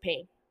has to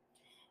pay.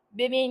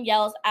 Vivian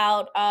yells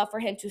out for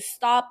him to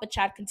stop, but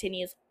Chad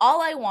continues.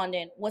 "All I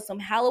wanted was some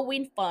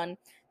Halloween fun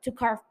to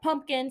carve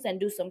pumpkins and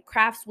do some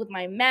crafts with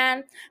my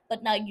man,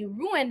 but now you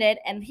ruined it."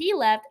 And he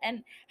left,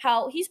 and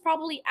how he's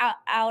probably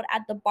out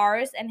at the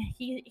bars, and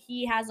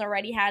he has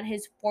already had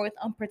his fourth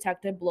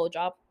unprotected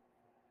blowjob.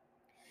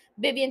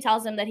 Vivian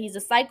tells him that he's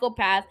a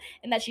psychopath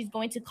and that she's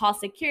going to call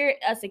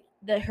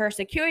her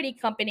security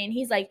company. And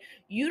he's like,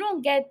 you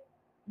don't get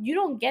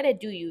it,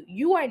 do you?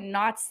 You are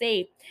not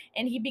safe."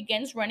 And he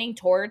begins running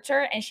towards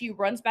her and she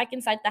runs back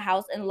inside the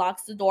house and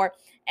locks the door.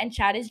 And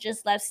Chad is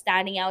just left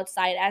standing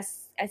outside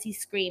as he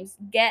screams,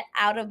 "Get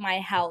out of my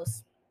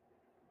house."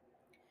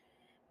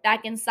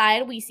 Back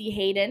inside, we see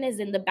Hayden is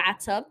in the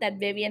bathtub that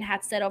Vivian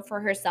had set up for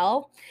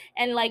herself.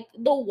 And like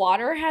the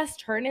water has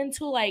turned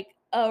into like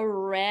a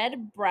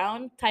red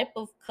brown type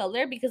of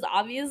color because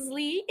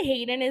obviously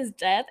Hayden is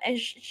dead and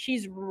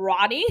she's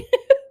rotting.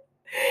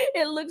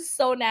 It looks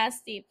so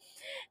nasty.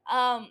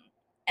 Um,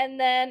 and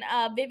then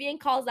Vivian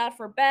calls out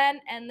for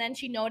Ben, and then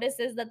she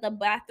notices that the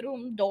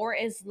bathroom door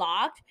is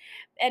locked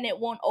and it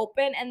won't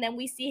open. And then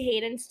we see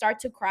Hayden start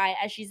to cry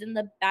as she's in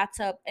the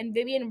bathtub, and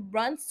Vivian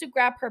runs to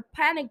grab her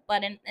panic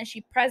button and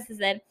she presses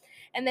it.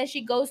 And then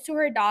she goes to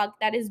her dog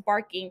that is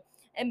barking.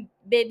 And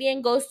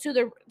Vivian goes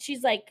to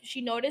she's like,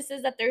 she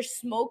notices that there's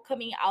smoke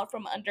coming out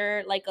from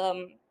under like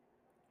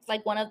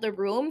one of the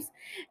rooms,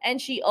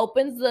 and she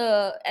opens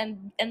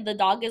and the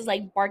dog is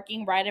like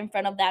barking right in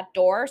front of that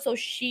door. So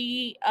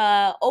she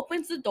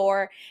opens the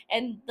door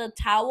and the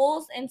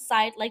towels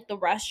inside like the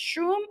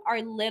restroom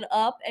are lit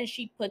up and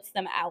she puts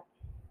them out.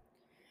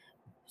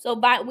 So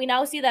we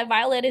now see that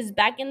Violet is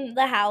back in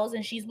the house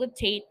and she's with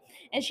Tate,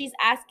 and she's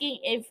asking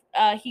if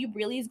he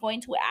really is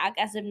going to act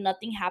as if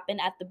nothing happened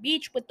at the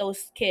beach with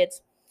those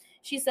kids.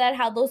 She said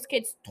how those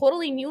kids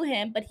totally knew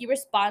him, but he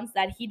responds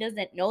that he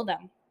doesn't know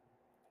them.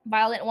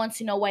 Violet wants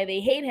to know why they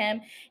hate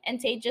him, and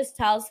Tate just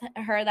tells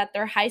her that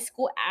they're high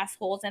school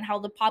assholes and how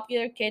the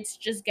popular kids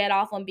just get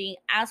off on being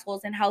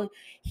assholes, and how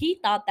he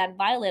thought that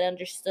Violet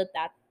understood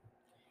that.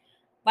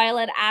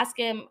 Violet asks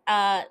him,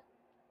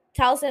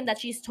 tells him that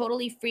she's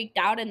totally freaked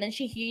out, and then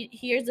she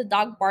hears the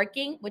dog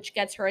barking, which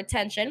gets her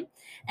attention.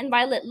 And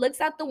Violet looks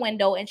out the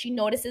window and she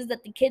notices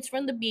that the kids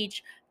from the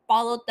beach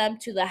followed them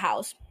to the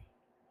house.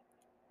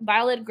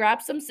 Violet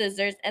grabs some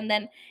scissors, and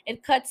then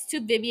it cuts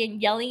to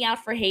Vivian yelling out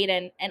for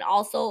Hayden and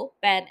also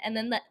Ben. And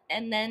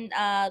then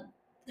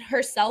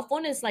her cell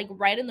phone is like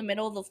right in the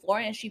middle of the floor,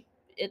 and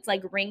it's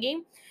like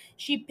ringing.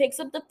 She picks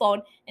up the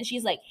phone and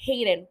she's like,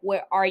 "Hayden,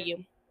 where are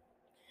you?"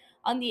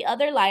 On the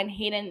other line,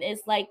 Hayden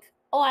is like,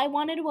 "Oh, I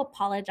wanted to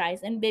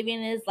apologize," and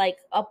Vivian is like,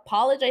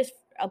 "Apologize,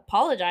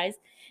 apologize,"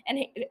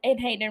 and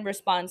Hayden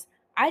responds,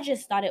 "I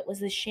just thought it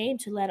was a shame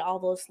to let all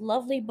those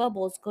lovely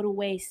bubbles go to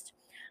waste.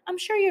 I'm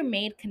sure your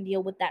maid can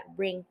deal with that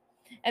ring."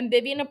 And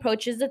Vivian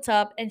approaches the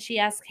tub and she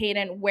asks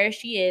Hayden where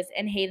she is,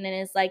 and Hayden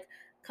is like,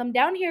 "Come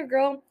down here,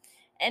 girl."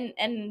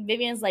 And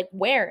Vivian's like,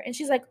 "Where?" And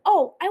she's like,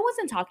 "Oh, I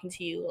wasn't talking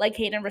to you." Like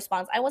Hayden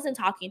responds, "I wasn't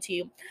talking to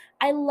you.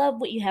 I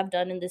love what you have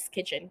done in this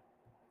kitchen."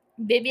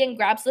 Vivian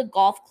grabs the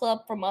golf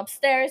club from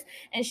upstairs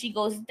and she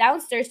goes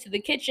downstairs to the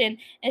kitchen,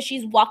 and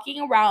she's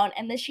walking around,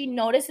 and then she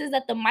notices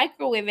that the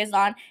microwave is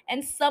on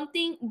and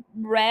something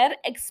red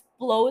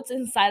explodes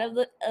inside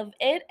of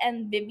it,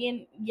 and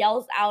Vivian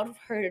yells out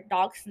her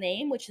dog's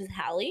name, which is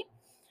Hallie.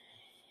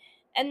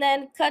 And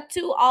then cut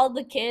to all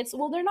the kids.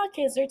 Well, they're not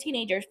kids, they're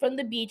teenagers from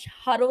the beach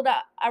huddled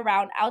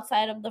around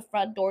outside of the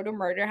front door to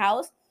Murder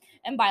House.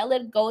 And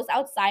Violet goes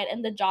outside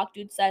and the jock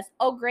dude says,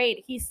 "Oh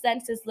great, he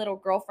sent his little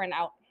girlfriend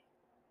out."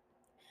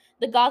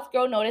 The goth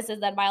girl notices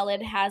that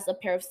Violet has a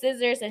pair of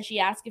scissors and she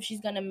asks if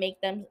she's gonna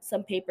make them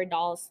some paper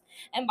dolls.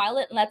 And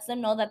Violet lets them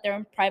know that they're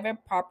in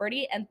private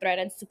property and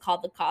threatens to call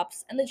the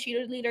cops. And the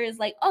cheerleader is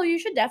like, "Oh, you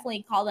should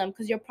definitely call them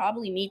because you'll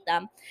probably meet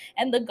them."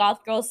 And the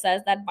goth girl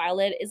says that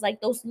Violet is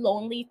like those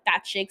lonely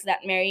fat chicks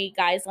that marry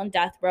guys on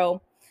death row.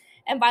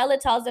 And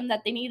Violet tells them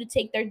that they need to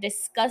take their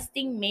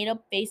disgusting made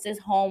up faces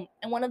home.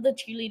 And one of the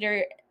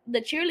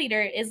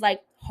cheerleader is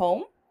like,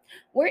 "Home?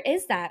 Where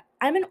is that?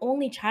 I'm an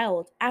only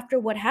child. After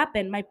what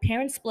happened, my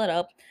parents split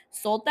up,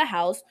 sold the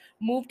house,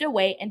 moved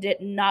away, and did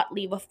not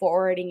leave a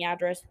forwarding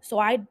address, so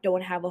I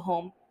don't have a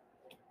home."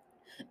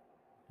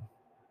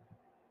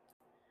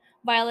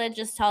 Violet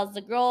just tells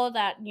the girl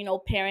that,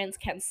 parents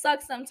can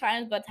suck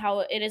sometimes, but how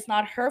it is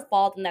not her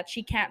fault and that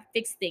she can't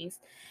fix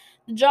things.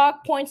 The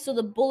jock points to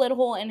the bullet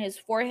hole in his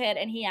forehead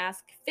and he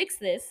asks, "Fix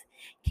this?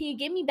 Can you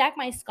give me back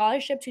my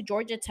scholarship to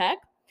Georgia Tech?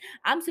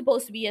 I'm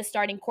supposed to be a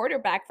starting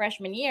quarterback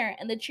freshman year."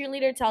 And the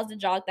cheerleader tells the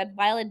jock that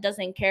Violet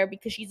doesn't care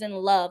because she's in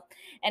love,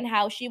 and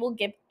how she will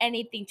give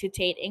anything to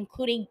Tate,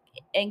 including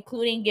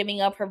giving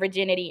up her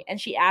virginity.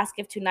 And she asks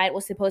if tonight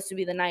was supposed to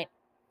be the night.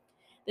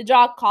 The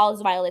jock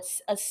calls Violet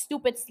a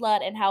stupid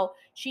slut, and how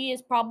she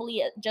is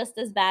probably just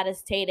as bad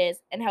as Tate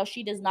is, and how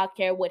she does not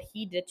care what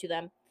he did to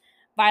them.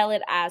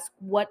 Violet asks,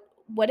 "What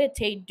did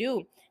Tate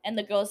do?" And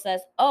the girl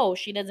says, "Oh,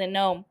 she doesn't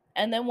know."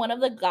 And then one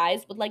of the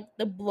guys with like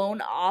the blown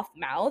off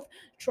mouth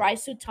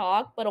tries to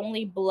talk, but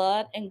only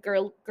blood and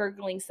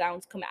gurgling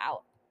sounds come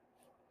out.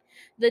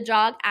 The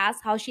jock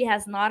asks how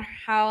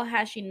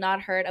has she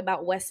not heard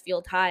about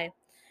Westfield High.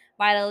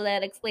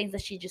 Violet explains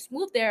that she just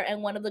moved there,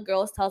 and one of the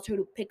girls tells her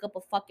to pick up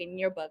a fucking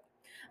yearbook.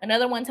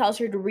 Another one tells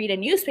her to read a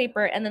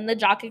newspaper, and then the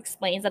jock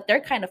explains that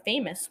they're kind of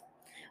famous.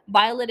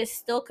 Violet is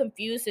still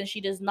confused and she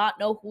does not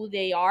know who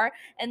they are.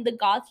 And the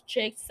goth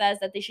chick says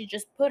that they should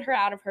just put her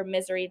out of her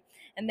misery.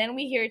 And then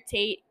we hear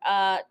Tate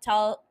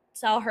tell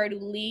her to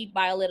leave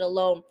Violet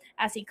alone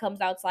as he comes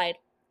outside.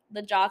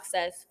 The jock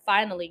says,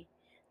 "Finally,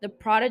 the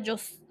prodigal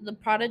the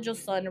prodigal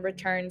son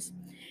returns."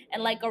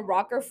 And like a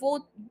rocker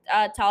fool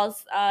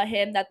tells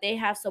him that they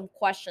have some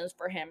questions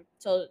for him.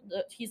 So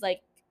he's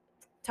like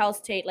tells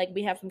Tate like,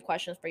 "We have some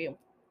questions for you."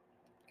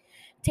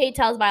 Tate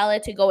tells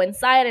Violet to go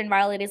inside, and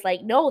Violet is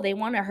like, "No, they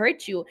want to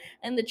hurt you."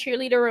 And the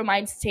cheerleader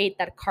reminds Tate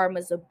that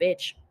Karma's a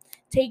bitch.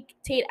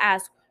 Tate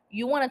asks,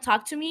 "You want to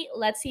talk to me?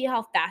 Let's see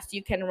how fast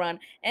you can run."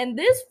 And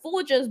this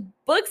fool just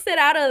books it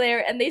out of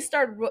there, and they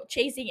start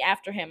chasing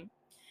after him.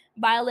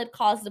 Violet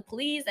calls the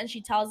police and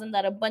she tells them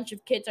that a bunch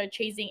of kids are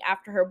chasing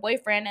after her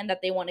boyfriend and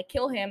that they want to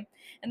kill him.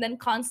 And then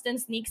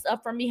Constance sneaks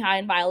up from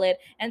behind Violet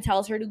and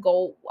tells her to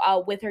go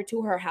with her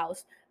to her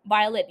house.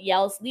 Violet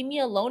yells, "Leave me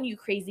alone, you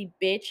crazy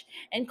bitch."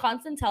 And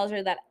Constance tells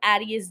her that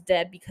Addie is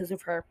dead because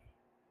of her.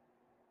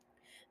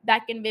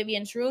 Back in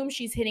Vivian's room,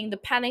 she's hitting the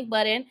panic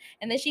button,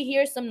 and then she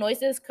hears some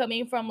noises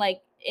coming from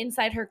like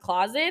inside her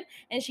closet,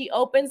 and she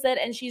opens it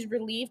and she's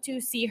relieved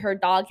to see her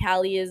dog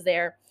Hallie is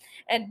there.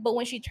 And but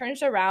when she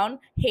turns around,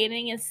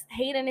 Hayden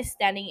is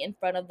standing in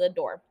front of the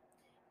door.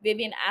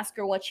 Vivian asks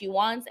her what she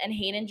wants, and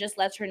Hayden just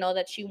lets her know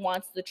that she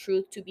wants the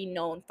truth to be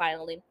known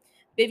finally.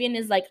 Vivian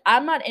is like,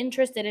 "I'm not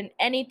interested in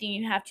anything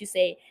you have to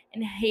say."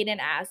 And Hayden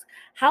asks,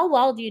 "How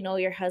well do you know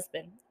your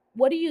husband?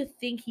 What do you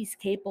think he's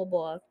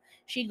capable of?"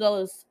 She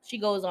goes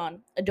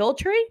on,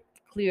 "Adultery?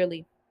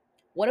 Clearly.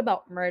 What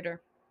about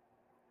murder?"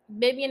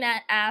 Vivian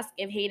asks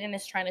if Hayden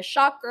is trying to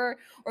shock her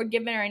or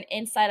giving her an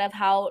insight of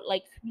how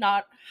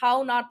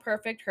not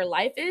perfect her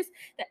life is,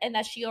 and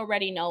that she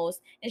already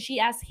knows. And she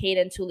asks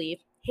Hayden to leave.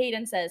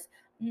 Hayden says,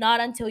 "Not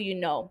until you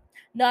know.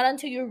 Not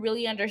until you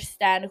really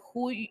understand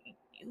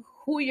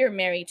who you're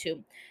married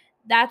to.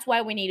 That's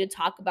why we need to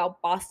talk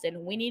about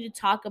Boston. We need to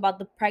talk about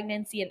the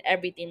pregnancy and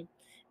everything."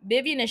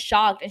 Vivian is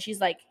shocked and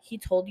she's like, "He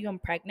told you I'm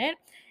pregnant?"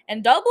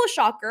 And double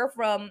shocker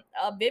from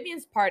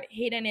Vivian's part,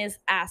 Hayden is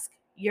asked,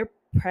 "You're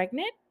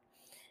pregnant?"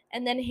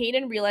 And then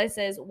Hayden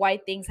realizes why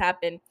things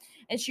happen.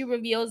 And she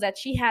reveals that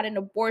she had an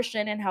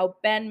abortion and how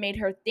Ben made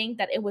her think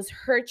that it was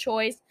her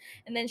choice.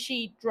 And then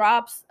she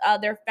drops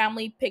their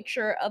family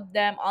picture of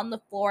them on the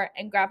floor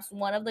and grabs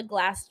one of the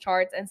glass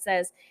charts and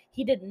says,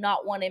 He did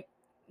not want it.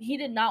 He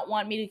did not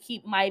want me to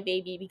keep my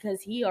baby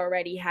because he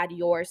already had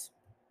yours."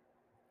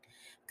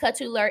 Cut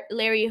to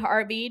Larry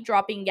Harvey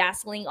dropping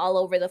gasoline all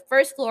over the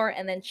first floor,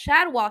 and then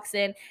Chad walks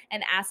in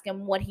and asks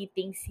him what he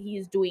thinks he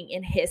is doing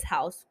in his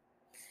house.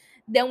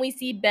 Then we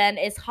see Ben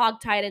is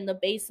hogtied in the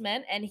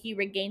basement and he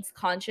regains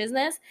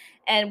consciousness.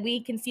 And we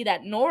can see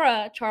that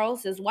Nora,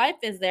 Charles's wife,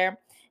 is there.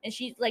 And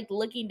she's like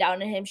looking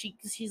down at him.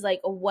 She's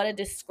like, "Oh, what a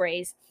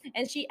disgrace."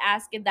 And she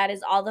asks if that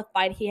is all the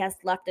fight he has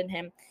left in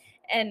him.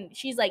 And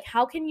she's like,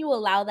 "How can you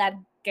allow that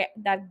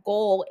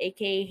goal,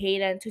 aka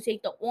Hayden, to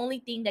take the only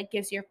thing that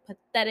gives your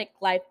pathetic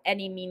life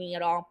any meaning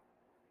at all?"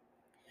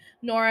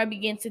 Nora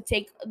begins to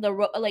take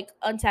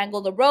untangle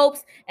the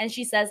ropes, and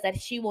she says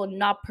that she will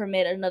not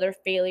permit another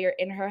failure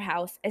in her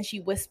house. And she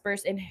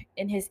whispers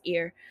in his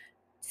ear,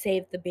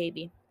 "Save the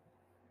baby."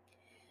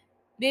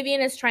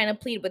 Vivian is trying to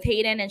plead with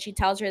Hayden, and she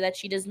tells her that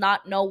she does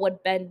not know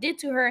what Ben did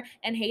to her.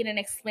 And Hayden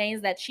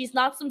explains that she's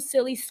not some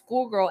silly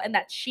schoolgirl and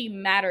that she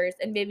matters.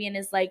 And Vivian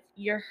is like,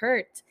 "You're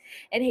hurt."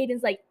 And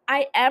Hayden's like,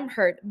 "I am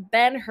hurt.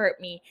 Ben hurt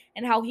me."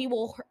 And how he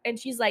will, and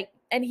she's like,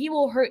 "And he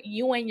will hurt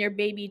you and your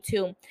baby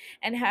too."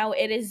 And how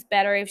it is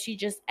better if she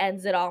just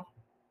ends it all.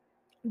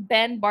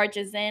 Ben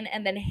barges in,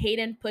 and then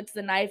Hayden puts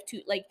the knife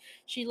to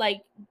she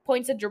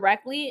points it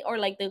directly, or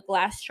like the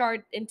glass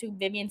shard, into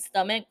Vivian's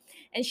stomach,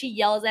 and she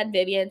yells at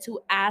Vivian to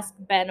ask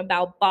Ben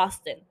about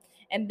Boston.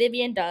 And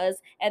Vivian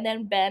does, and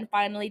then Ben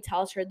finally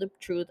tells her the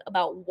truth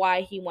about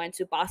why he went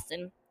to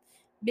Boston.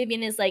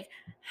 Vivian is like,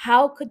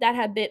 "How could that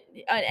have been?"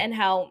 And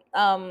how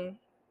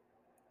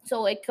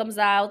so it comes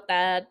out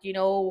that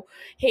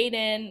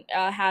Hayden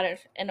had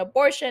an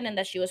abortion and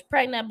that she was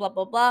pregnant, blah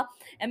blah blah.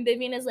 And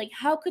Vivian is like,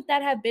 "How could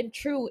that have been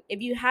true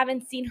if you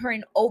haven't seen her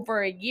in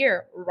over a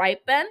year,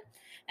 right, Ben?"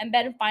 And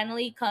Ben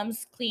finally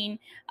comes clean,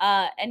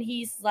 and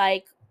he's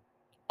like,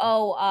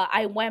 "Oh,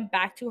 I went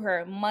back to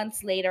her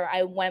months later.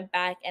 I went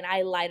back and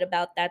I lied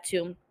about that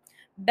too."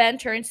 Ben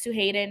turns to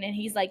Hayden and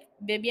he's like,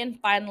 "Vivian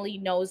finally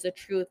knows the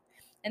truth."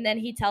 And then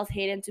he tells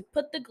Hayden to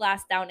put the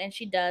glass down, and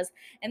she does.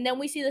 And then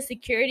we see the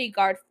security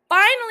guard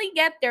finally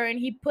get there, and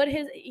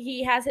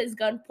he has his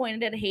gun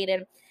pointed at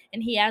Hayden,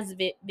 and he asks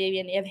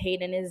Vivian if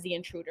Hayden is the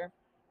intruder.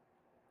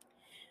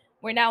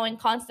 We're now in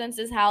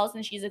Constance's house,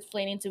 and she's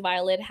explaining to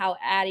Violet how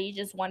Addie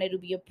just wanted to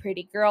be a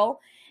pretty girl,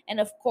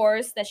 and of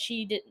course that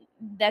she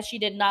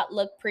did not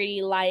look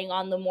pretty lying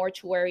on the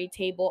mortuary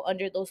table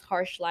under those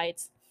harsh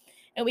lights.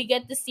 And we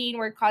get the scene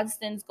where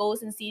Constance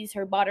goes and sees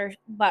her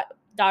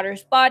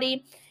daughter's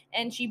body,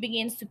 and she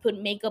begins to put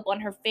makeup on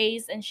her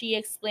face, and she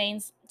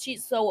explains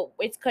so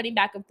it's cutting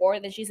back and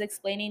forth, and she's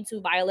explaining to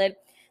Violet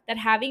that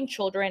having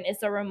children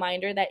is a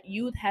reminder that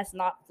youth has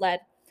not fled,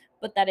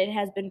 but that it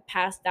has been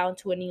passed down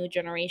to a new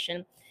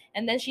generation.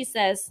 And then she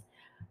says,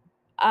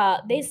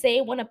 "They say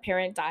when a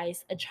parent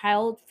dies, a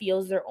child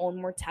feels their own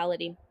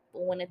mortality,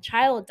 but when a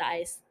child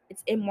dies,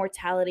 it's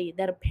immortality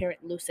that a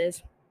parent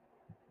loses."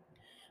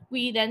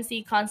 We then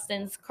see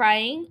Constance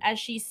crying as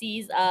she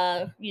sees,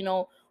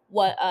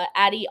 what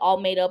Addie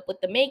all made up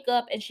with the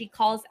makeup, and she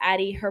calls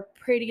Addie her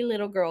pretty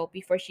little girl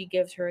before she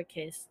gives her a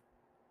kiss.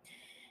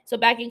 So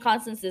back in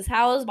Constance's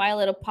house,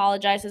 Violet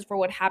apologizes for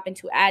what happened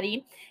to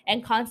Addie,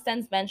 and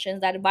Constance mentions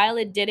that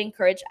Violet did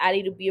encourage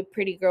Addie to be a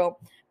pretty girl,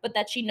 but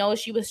that she knows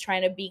she was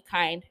trying to be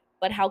kind.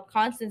 But how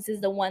Constance is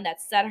the one that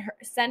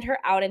sent her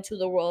out into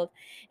the world,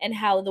 and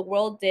how the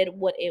world did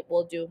what it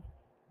will do.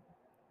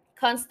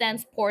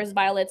 Constance pours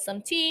Violet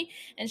some tea,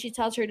 and she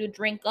tells her to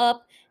drink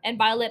up. And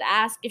Violet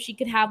asks if she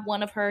could have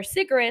one of her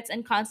cigarettes,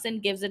 and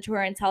Constance gives it to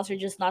her and tells her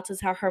just not to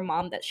tell her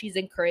mom that she's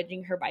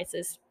encouraging her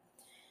vices.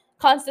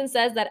 Constance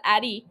says that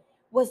Addie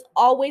was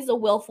always a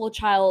willful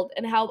child,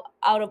 and how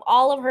out of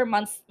all of her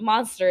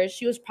monsters,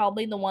 she was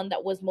probably the one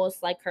that was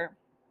most like her.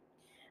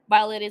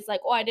 Violet is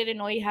like, "Oh, I didn't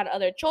know you had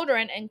other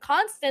children." And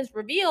Constance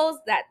reveals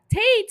that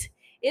Tate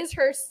is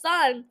her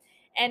son.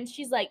 And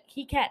she's like,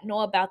 "He can't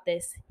know about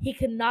this. He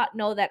cannot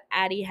know that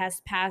Addie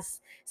has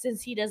passed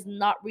since he does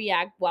not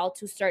react well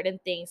to certain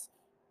things."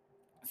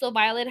 So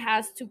Violet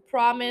has to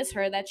promise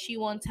her that she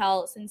won't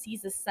tell since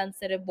he's a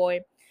sensitive boy,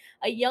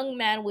 a young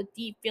man with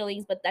deep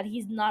feelings, but that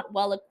he's not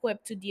well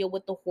equipped to deal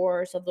with the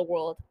horrors of the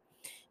world.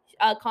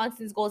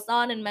 Constance goes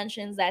on and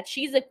mentions that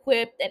she's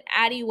equipped and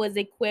Addie was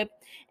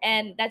equipped,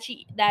 and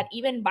that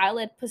even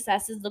Violet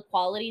possesses the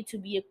quality to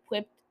be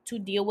equipped to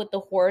deal with the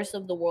horrors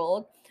of the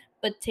world,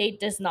 but Tate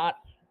does not.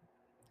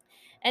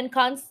 And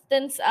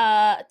Constance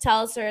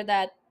tells her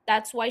that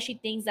that's why she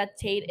thinks that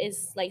Tate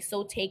is like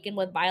so taken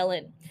with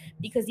Violet,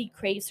 because he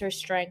craves her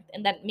strength,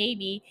 and that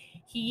maybe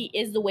he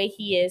is the way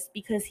he is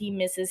because he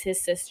misses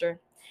his sister.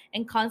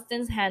 And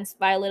Constance hands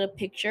Violet a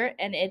picture,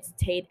 and it's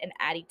Tate and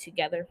Addie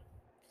together.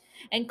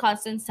 And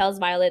Constance tells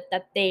Violet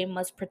that they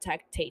must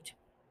protect Tate.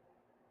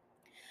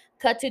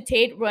 Cut to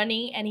Tate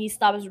running, and he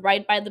stops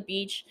right by the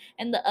beach,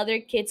 and the other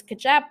kids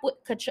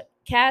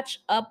catch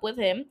up with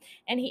him,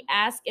 and he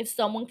asks if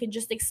someone can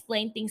just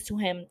explain things to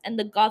him. And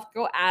the goth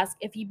girl asks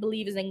if he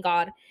believes in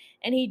God,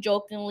 and he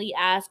jokingly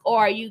asks, "Oh,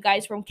 are you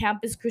guys from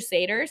Campus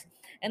Crusaders?"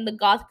 And the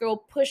goth girl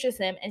pushes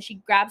him, and she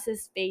grabs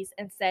his face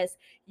and says,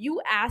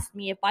 "You asked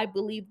me if I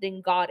believed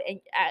in God,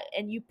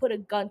 and you put a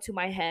gun to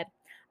my head.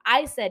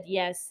 I said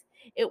yes.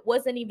 It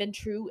wasn't even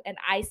true, and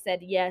I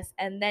said yes,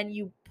 and then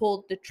you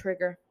pulled the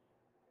trigger."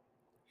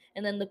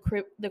 And then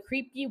the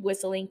creepy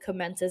whistling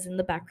commences in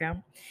the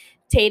background.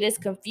 Tate is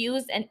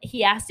confused, and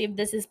he asks if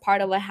this is part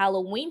of a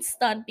Halloween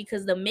stunt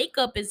because the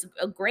makeup is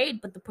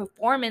great, but the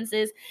performance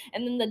is.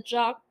 And then the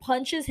jock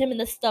punches him in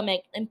the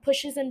stomach and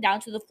pushes him down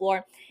to the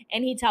floor,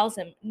 and he tells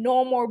him,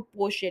 "No more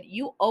bullshit.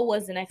 You owe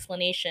us an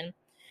explanation."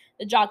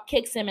 The jock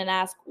kicks him and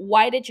asks,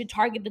 "Why did you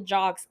target the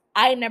jocks?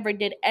 I never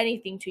did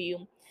anything to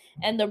you."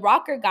 And the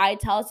rocker guy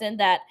tells him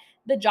that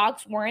the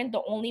jocks weren't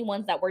the only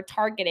ones that were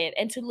targeted,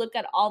 and to look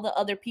at all the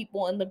other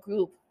people in the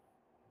group.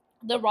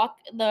 The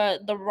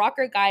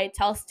rocker guy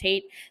tells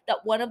Tate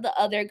that one of the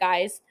other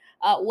guys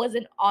was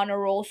an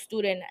honor roll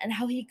student, and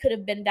how he could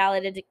have been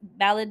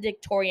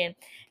valedictorian.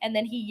 And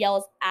then he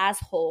yells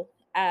 "asshole"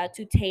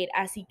 to Tate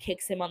as he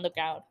kicks him on the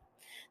ground.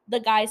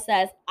 The guy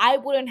says, "I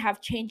wouldn't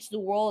have changed the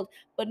world,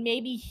 but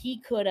maybe he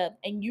could have,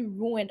 and you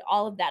ruined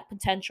all of that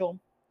potential."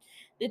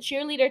 The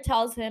cheerleader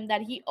tells him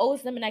that he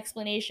owes them an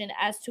explanation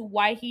as to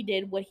why he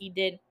did what he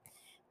did.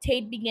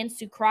 Tate begins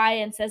to cry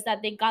and says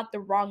that they got the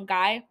wrong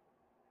guy,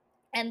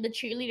 and the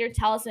cheerleader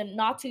tells him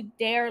not to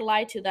dare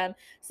lie to them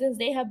since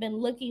they have been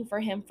looking for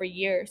him for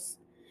years.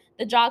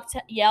 The jock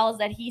yells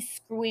that he's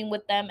screwing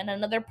with them, and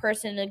another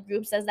person in the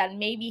group says that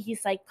maybe he's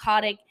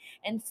psychotic.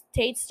 And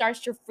Tate starts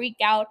to freak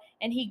out,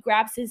 and he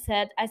grabs his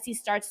head as he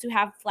starts to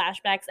have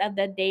flashbacks of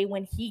the day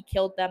when he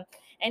killed them,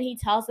 and he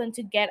tells them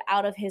to get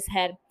out of his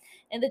head.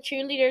 And the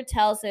cheerleader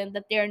tells him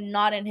that they're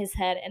not in his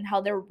head and how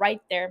they're right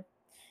there.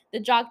 The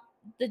jock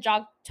the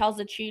jock tells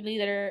the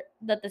cheerleader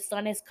that the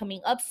sun is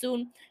coming up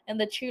soon, and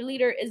the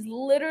cheerleader is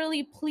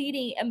literally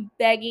pleading and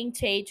begging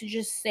Tate to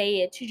just say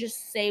it, to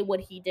just say what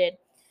he did.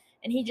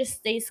 And he just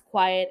stays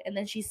quiet, and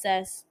then she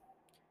says,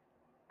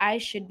 "I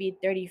should be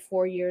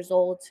 34 years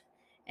old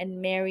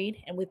and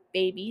married and with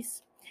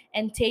babies."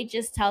 And Tate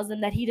just tells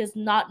them that he does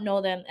not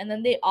know them, and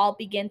then they all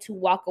begin to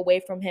walk away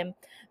from him,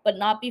 but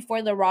not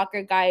before the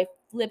rocker guy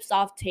flips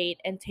off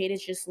Tate, and Tate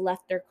is just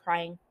left there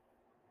crying.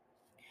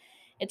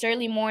 It's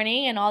early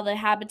morning, and all the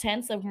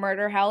inhabitants of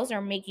Murder House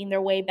are making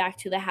their way back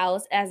to the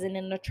house, as in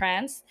a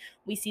trance.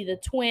 We see the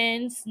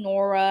twins,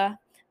 Nora,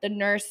 the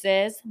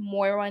nurses,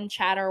 Moira, and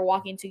Chad are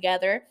walking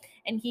together,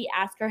 and he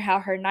asks her how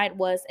her night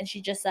was, and she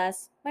just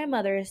says, "My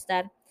mother is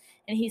dead."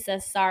 And he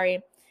says,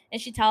 "Sorry."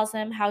 And she tells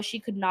him how she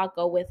could not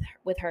go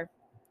with her.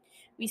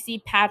 We see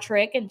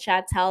Patrick, and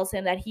Chad tells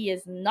him that he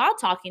is not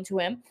talking to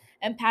him.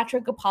 And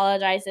Patrick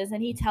apologizes,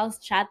 and he tells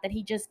Chad that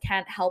he just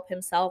can't help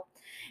himself.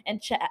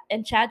 And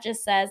Chad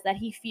just says that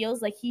he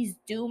feels like he's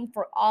doomed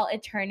for all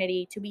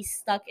eternity to be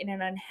stuck in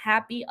an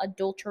unhappy,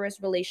 adulterous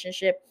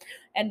relationship,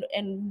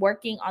 and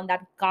working on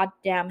that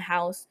goddamn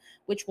house,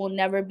 which will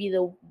never be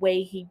the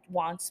way he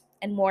wants.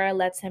 And Moira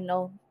lets him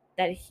know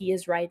that he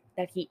is right,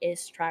 that he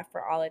is trapped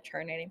for all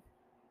eternity.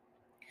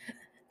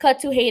 Cut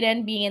to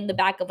Hayden being in the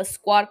back of a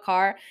squad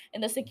car,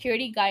 and the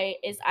security guy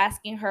is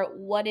asking her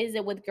what is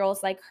it with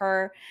girls like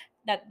her,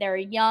 that they're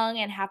young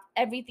and have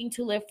everything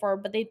to live for,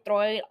 but they throw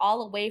it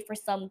all away for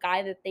some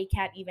guy that they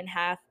can't even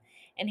have.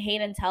 And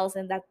Hayden tells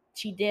him that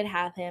she did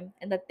have him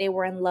and that they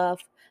were in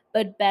love,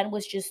 but Ben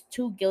was just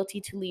too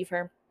guilty to leave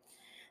her.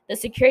 The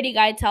security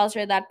guy tells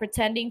her that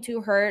pretending to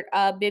hurt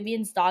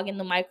Vivian's dog in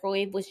the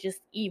microwave was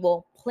just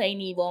evil,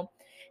 plain evil.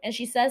 And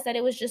she says that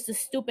it was just a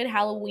stupid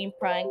Halloween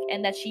prank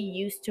and that she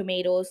used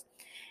tomatoes.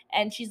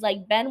 And she's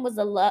like, "Ben was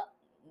the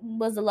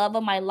love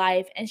of my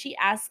life." And she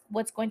asks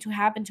what's going to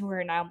happen to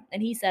her now.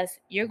 And he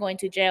says, "You're going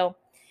to jail."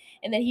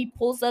 And then he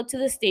pulls up to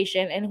the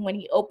station, and when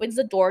he opens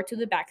the door to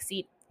the back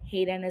seat,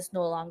 Hayden is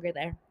no longer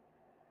there.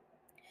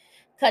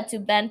 Cut to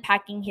Ben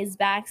packing his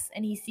bags,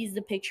 and he sees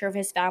the picture of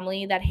his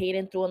family that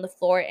Hayden threw on the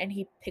floor, and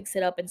he picks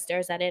it up and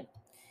stares at it.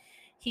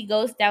 He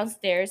goes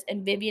downstairs,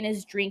 and Vivian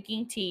is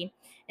drinking tea,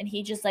 and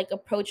he just like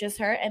approaches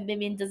her, and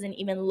Vivian doesn't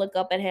even look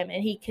up at him,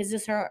 and he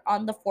kisses her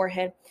on the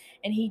forehead,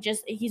 and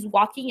he's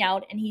walking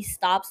out, and he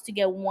stops to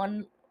get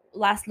one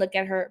last look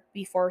at her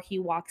before he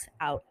walks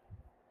out.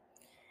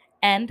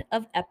 End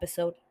of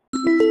episode.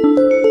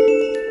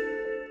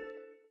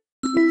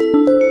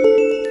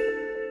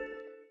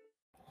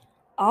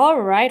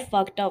 All right,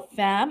 fucked up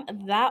fam.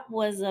 That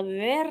was a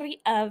very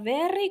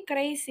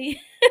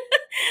crazy,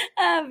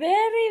 a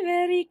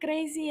very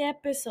crazy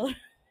episode.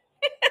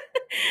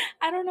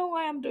 I don't know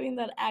why I'm doing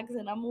that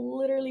accent. I'm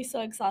literally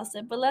so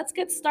exhausted. But let's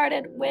get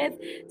started with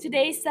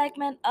today's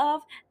segment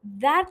of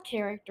That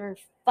Character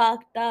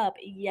Fucked Up.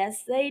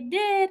 Yes, they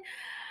did.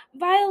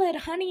 Violet,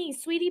 honey,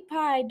 sweetie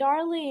pie,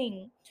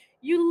 darling.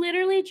 You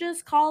literally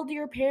just called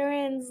your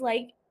parents,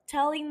 like,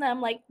 telling them,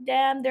 like,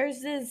 damn,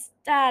 there's this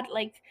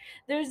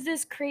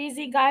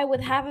crazy guy with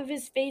half of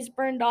his face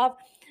burned off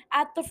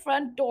at the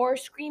front door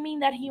screaming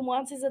that he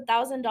wants his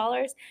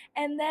 $1,000.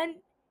 And then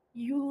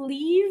you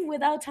leave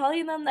without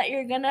telling them that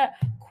you're gonna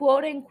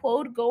quote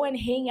unquote go and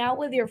hang out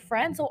with your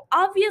friends. So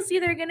obviously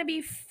they're gonna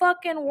be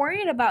fucking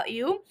worried about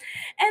you.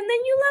 And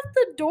then you left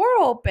the door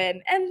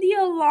open and the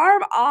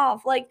alarm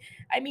off. Like,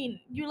 I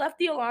mean, you left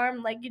the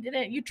alarm, like,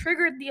 you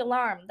triggered the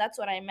alarm. That's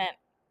what I meant.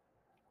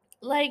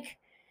 Like,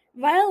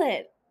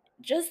 Violet,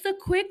 just a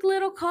quick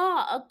little call,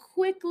 a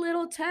quick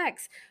little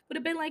text would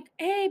have been like,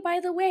 hey, by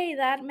the way,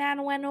 that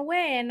man went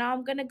away and now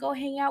I'm gonna go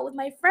hang out with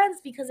my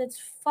friends because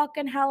it's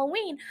fucking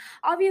Halloween.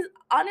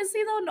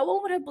 Honestly, though, no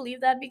one would have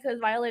believed that because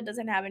Violet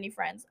doesn't have any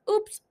friends.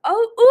 Oops.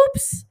 Oh,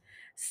 oops.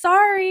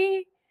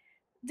 Sorry.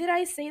 Did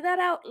I say that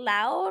out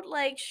loud?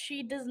 Like,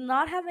 she does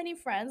not have any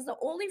friends. The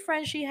only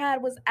friend she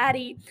had was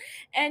Addie,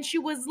 and she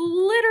was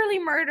literally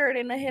murdered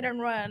in a hit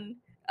and run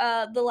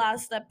the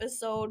last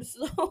episode.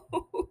 So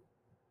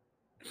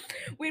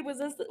wait, was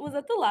that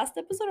the last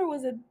episode or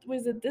was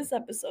it this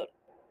episode?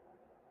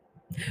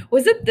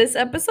 Was it this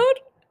episode?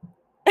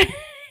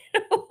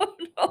 Oh,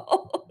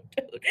 no,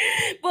 dude.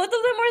 Both of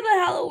them were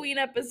the Halloween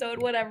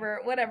episode,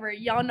 whatever.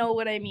 Y'all know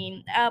what I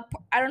mean. I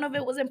don't know if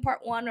it was in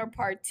part 1 or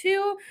part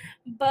 2,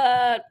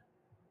 but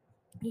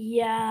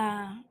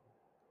yeah,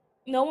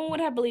 no one would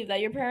have believed that.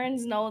 Your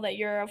parents know that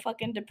you're a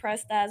fucking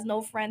depressed ass,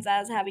 no friends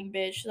ass having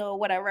bitch, so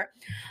whatever.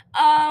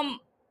 Um,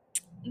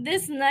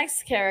 this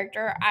next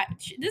character,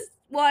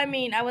 I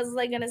mean, I was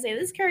like gonna say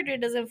this character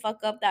doesn't fuck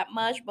up that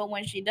much, but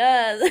when she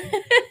does,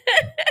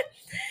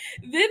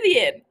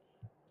 Vivian,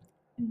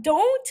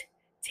 don't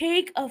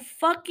take a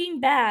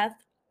fucking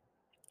bath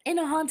in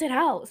a haunted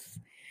house.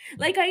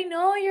 Like, I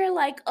know you're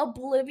like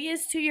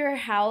oblivious to your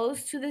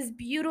house, to this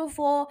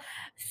beautiful,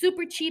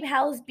 super cheap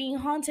house being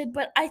haunted,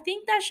 but I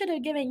think that should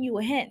have given you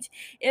a hint.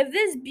 If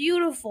this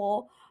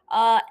beautiful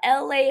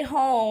LA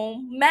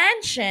home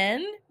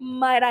mansion,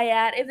 might I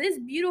add, if this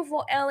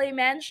beautiful LA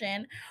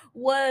mansion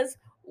was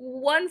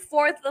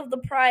 1/4 of the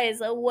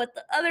price of what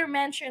the other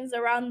mansions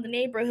around the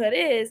neighborhood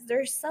is,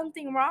 there's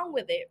something wrong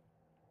with it.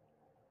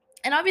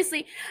 And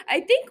obviously,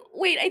 I think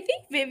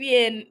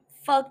Vivian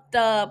fucked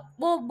up.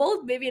 Well,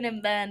 both Vivian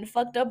and Ben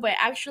fucked up by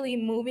actually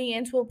moving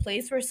into a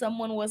place where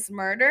someone was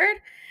murdered.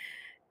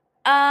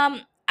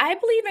 I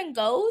believe in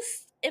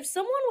ghosts. If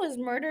someone was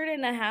murdered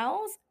in a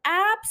house,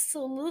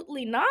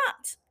 absolutely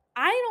not.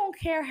 I don't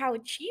care how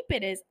cheap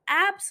it is.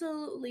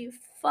 Absolutely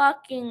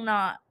fucking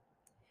not.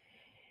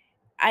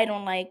 I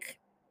don't like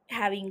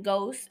having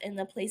ghosts in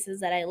the places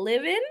that I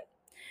live in.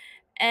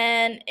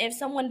 And if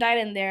someone died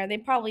in there, they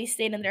probably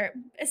stayed in there,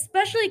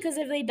 especially because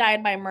if they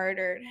died by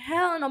murder,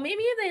 hell no.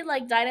 Maybe if they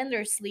like died in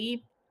their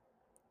sleep,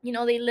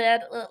 they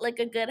led like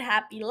a good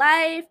happy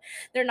life.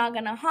 They're not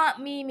gonna haunt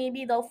me.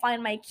 Maybe they'll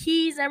find my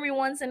keys every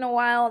once in a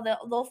while.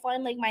 They'll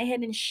find like my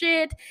hidden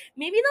shit.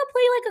 Maybe they'll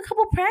play like a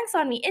couple pranks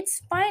on me.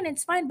 It's fine.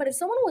 It's fine. But if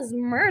someone was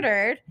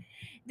murdered,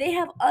 they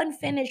have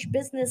unfinished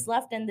business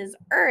left in this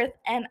earth,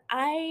 and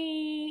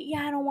I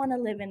don't want to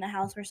live in a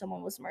house where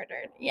someone was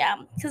murdered. Yeah,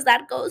 because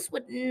that ghost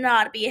would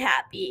not be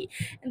happy.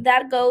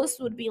 That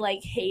ghost would be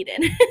like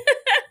Hayden.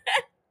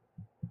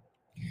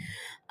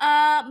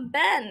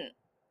 Ben,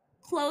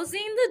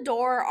 closing the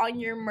door on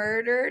your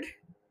murdered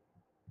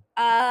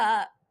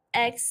uh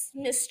ex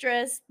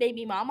mistress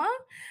baby mama,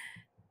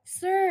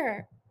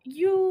 sir,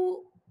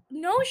 you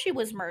know she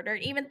was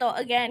murdered, even though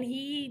again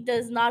he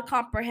does not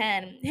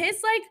comprehend.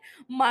 His like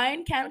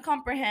mind can't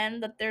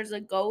comprehend that there's a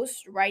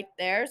ghost right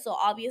there. So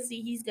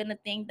obviously he's gonna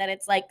think that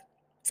it's like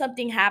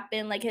something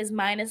happened, like his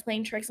mind is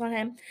playing tricks on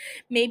him.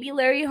 Maybe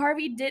Larry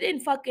Harvey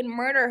didn't fucking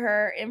murder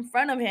her in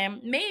front of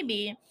him.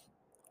 Maybe.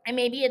 And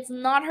maybe it's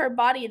not her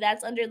body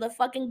that's under the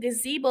fucking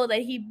gazebo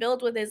that he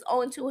built with his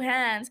own two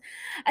hands.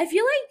 I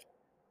feel like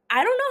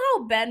I don't know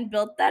how Ben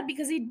built that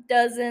because he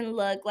doesn't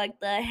look like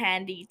the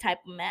handy type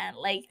of man.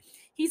 Like,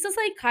 he's a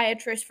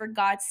psychiatrist, for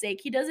God's sake.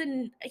 He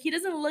doesn't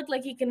look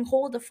like he can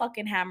hold a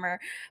fucking hammer.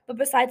 But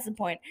besides the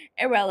point,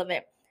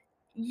 irrelevant.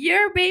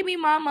 Your baby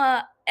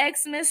mama,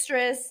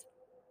 ex-mistress,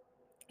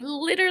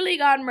 literally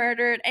got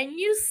murdered and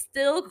you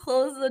still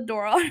close the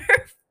door on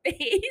her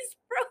face,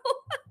 bro.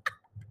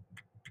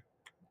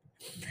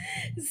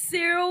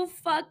 Zero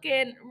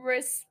fucking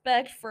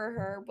respect for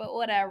her, but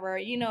whatever.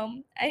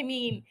 I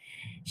mean,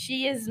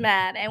 she is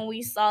mad, and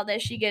we saw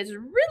that she gets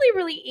really,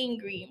 really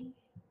angry.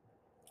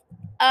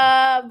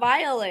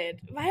 Violet,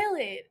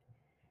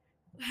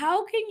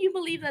 how can you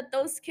believe that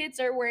those kids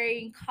are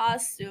wearing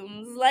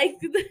costumes? Like,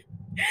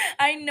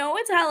 I know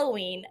it's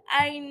Halloween.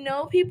 I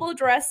know people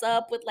dress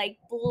up with like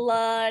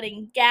blood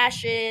and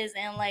gashes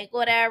and like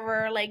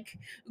whatever, like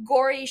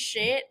gory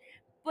shit.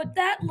 But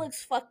that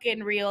looks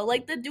fucking real.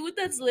 Like the dude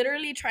that's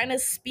literally trying to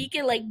speak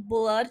and like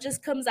blood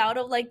just comes out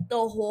of like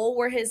the hole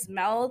where his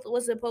mouth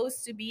was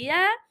supposed to be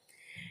at.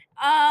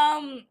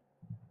 Um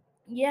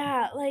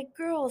yeah, like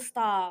girl,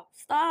 stop.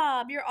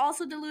 Stop. You're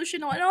also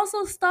delusional and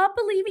also stop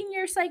believing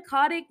you're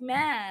psychotic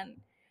man.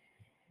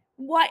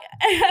 Why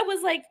I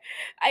was like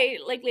I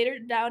like later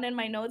down in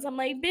my notes, I'm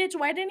like, bitch,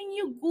 why didn't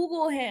you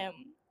Google him?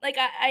 Like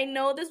I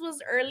know this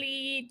was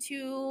early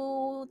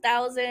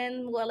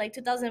 2000, well like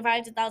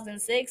 2005,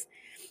 2006.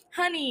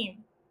 Honey,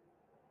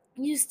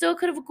 you still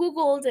could have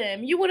Googled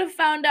him. You would have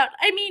found out.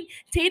 I mean,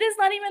 Tate is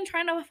not even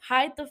trying to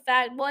hide the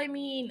fact. Well, I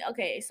mean,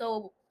 okay,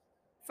 so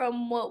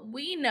from what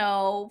we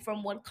know,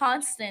 from what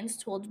Constance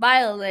told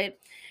Violet,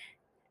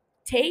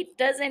 Tate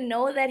doesn't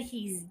know that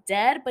he's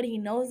dead, but he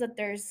knows that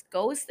there's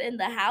ghosts in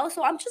the house.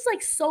 So I'm just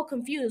like so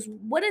confused.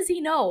 What does he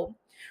know?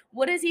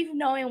 What does he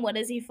know and what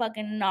does he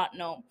fucking not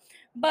know?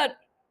 But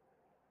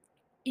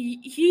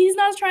he's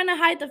not trying to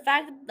hide the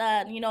fact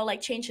that, you know,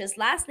 like change his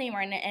last name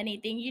or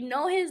anything. You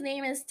know, his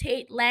name is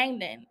Tate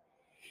Langdon.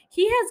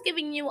 He has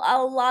given you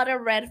a lot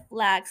of red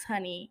flags,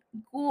 honey.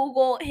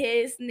 Google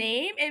his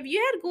name. If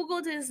you had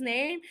Googled his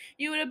name,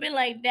 you would have been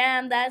like,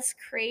 damn, that's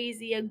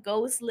crazy. A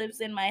ghost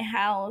lives in my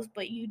house,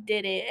 but you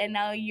did it. And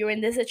now you're in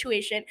this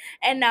situation.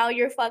 And now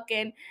you're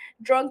fucking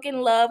drunk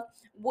in love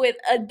with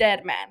a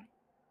dead man.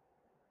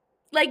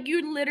 Like,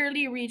 you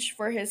literally reached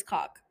for his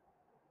cock.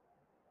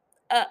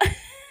 Uh,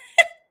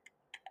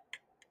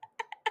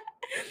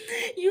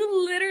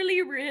 you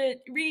literally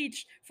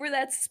reached for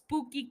that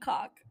spooky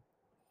cock.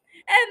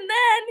 And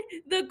then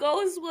the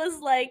ghost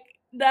was like,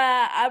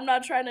 nah, I'm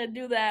not trying to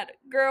do that.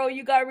 Girl,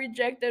 you got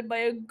rejected by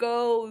a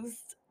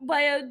ghost.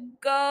 By a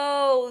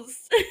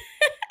ghost.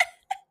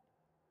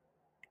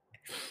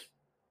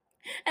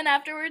 And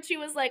afterwards she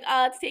was like,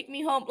 take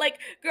me home. Like,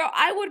 girl,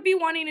 I would be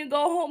wanting to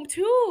go home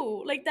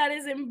too. Like, that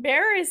is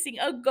embarrassing.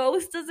 A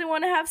ghost doesn't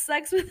want to have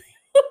sex with you.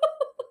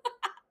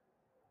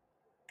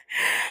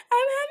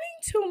 I'm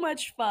having too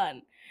much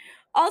fun.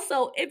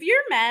 Also, if your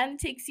man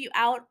takes you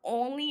out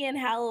only in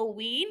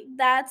Halloween,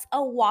 that's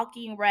a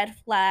walking red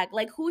flag.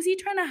 Like, who's he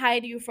trying to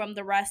hide you from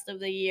the rest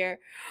of the year?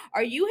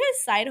 Are you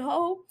his side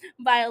hoe?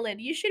 Violet,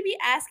 you should be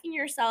asking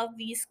yourself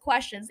these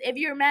questions. If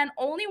your man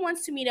only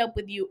wants to meet up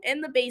with you in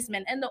the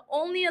basement and the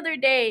only other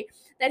day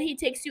that he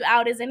takes you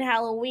out is in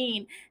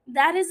Halloween,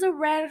 that is a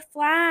red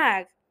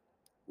flag.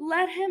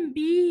 Let him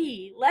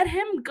be. Let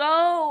him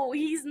go.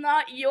 He's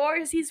not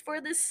yours. He's for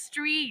the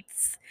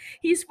streets.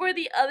 He's for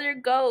the other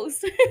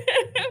ghosts.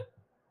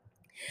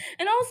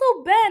 And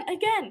also Ben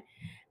again.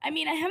 I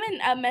mean, I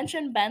haven't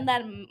mentioned Ben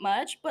that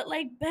much, but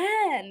like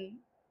Ben,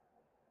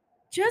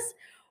 just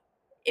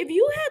if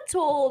you had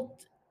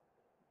told,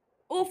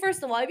 well,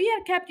 first of all, if you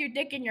had kept your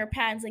dick in your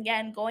pants,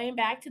 again, going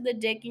back to the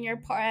dick in your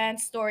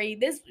pants story,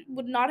 this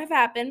would not have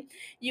happened.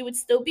 You would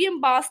still be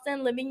in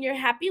Boston, living your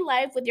happy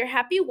life with your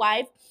happy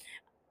wife,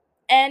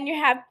 and your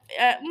happy,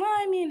 well,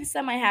 I mean,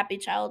 semi-happy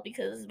child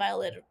because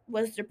Violet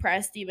was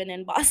depressed even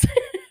in Boston.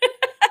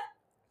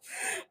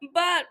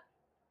 But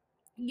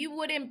you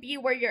wouldn't be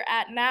where you're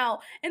at now.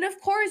 And of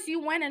course, you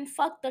went and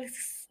fucked the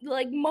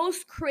like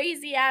most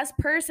crazy ass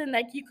person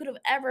that you could have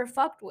ever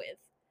fucked with.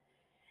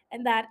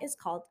 And that is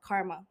called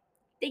karma.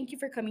 Thank you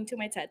for coming to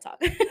my TED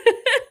Talk.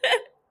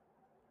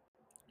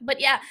 But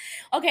yeah,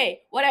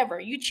 okay, whatever.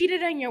 You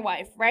cheated on your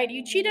wife, right?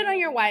 You cheated on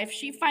your wife.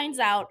 She finds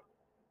out.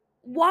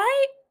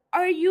 Why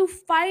are you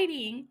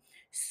fighting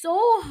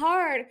so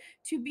hard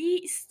to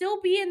be still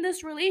be in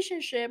this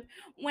relationship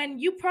when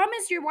you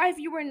promised your wife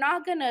you were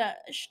not gonna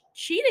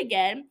cheat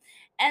again,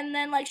 and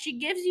then like she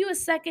gives you a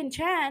second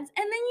chance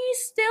and then you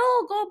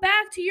still go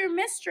back to your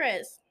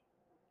mistress?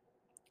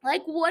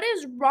 Like, what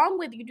is wrong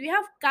with you? Do you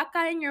have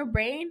caca in your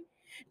brain?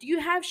 Do you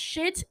have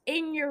shit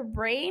in your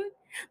brain?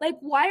 Like,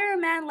 why are a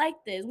man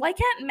like this? Why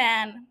can't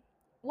man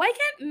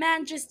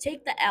just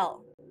take the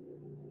L?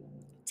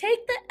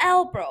 Take the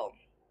L, bro.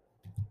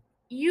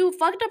 You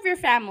fucked up your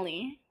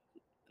family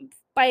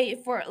by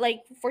for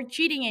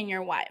cheating in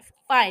your wife.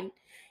 Fine.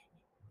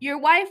 Your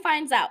wife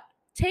finds out.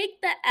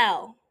 Take the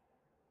L.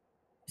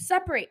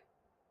 Separate.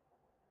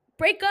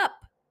 Break up.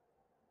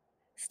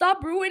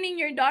 Stop ruining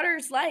your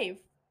daughter's life.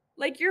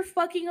 Like, you're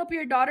fucking up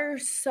your daughter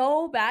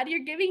so bad.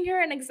 You're giving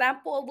her an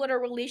example of what a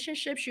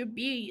relationship should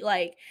be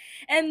like.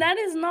 And that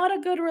is not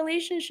a good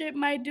relationship,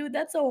 my dude.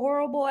 That's a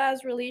horrible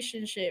ass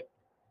relationship.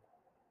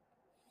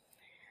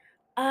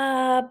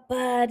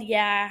 But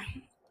yeah.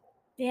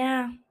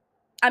 Yeah.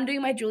 I'm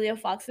doing my Julia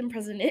Fox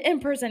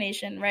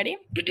impersonation. Ready?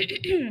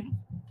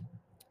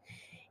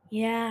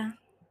 Yeah.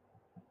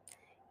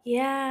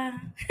 Yeah.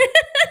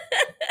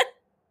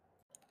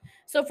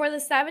 So for the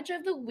Savage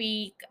of the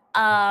Week,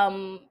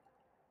 what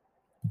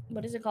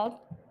is it called?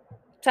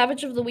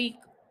 Savage of the Week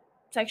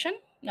section?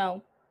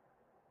 No.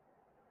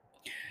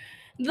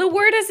 The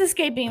word is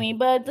escaping me,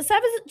 but the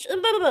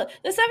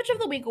Savage of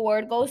the Week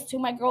award goes to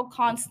my girl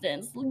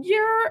Constance.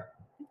 Your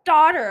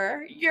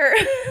daughter, your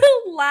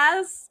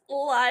last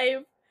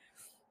life,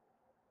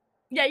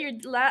 yeah, your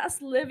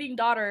last living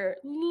daughter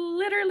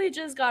literally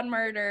just got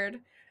murdered.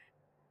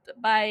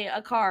 by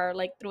a car,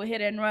 like through a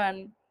hit and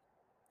run.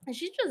 And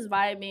she's just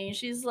vibing.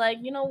 She's like,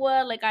 you know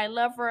what? Like, I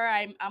love her.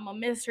 I'm gonna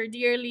miss her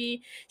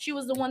dearly. She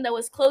was the one that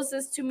was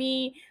closest to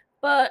me.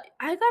 But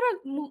I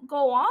gotta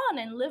go on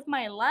and live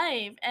my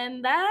life.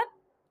 And that,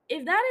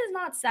 if that is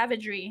not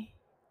savagery,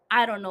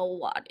 I don't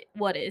know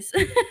what is.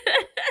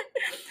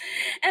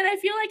 And I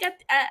feel like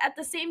at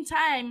the same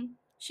time,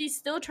 she's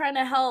still trying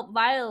to help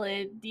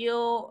Violet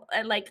deal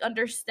and like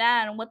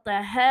understand what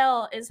the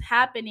hell is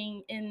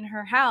happening in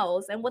her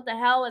house and what the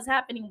hell is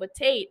happening with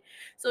Tate.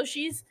 So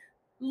she's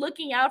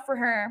looking out for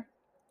her,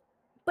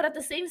 but at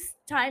the same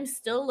time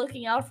still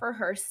looking out for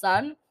her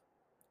son.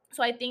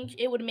 So I think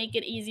it would make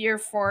it easier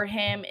for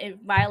him if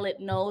Violet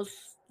knows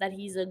that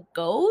he's a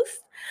ghost.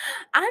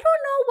 I don't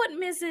know what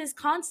Mrs.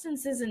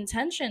 Constance's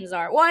intentions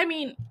are. Well, I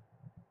mean,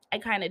 I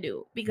kind of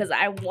do because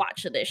I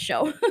watch this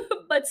show.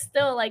 But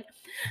still, like,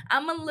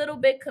 I'm a little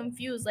bit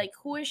confused. Like,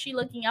 who is she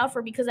looking out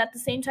for? Because at the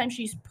same time,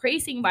 she's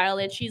praising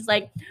Violet. She's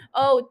like,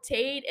 oh,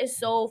 Tate is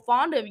so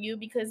fond of you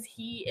because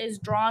he is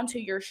drawn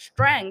to your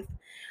strength.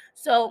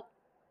 So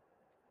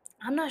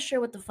I'm not sure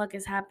what the fuck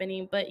is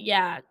happening, but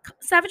yeah,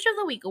 Savage of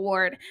the Week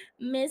award,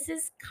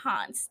 Mrs.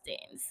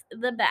 Constance,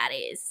 the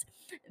baddest,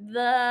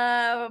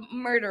 the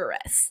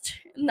murderess.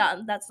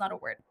 No, that's not a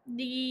word.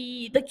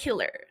 The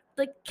killer,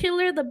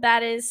 the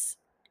baddest,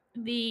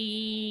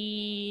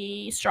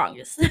 the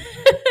strongest.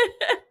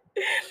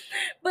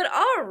 But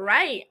all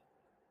right,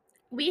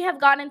 we have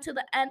gotten to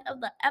the end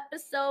of the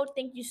episode.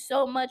 Thank you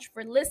so much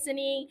for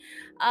listening.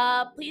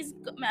 Please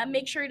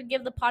make sure to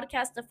give the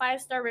podcast a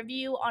 5-star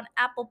review on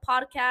Apple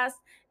Podcasts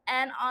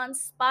and on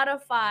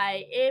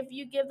Spotify. If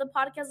you give the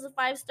podcast a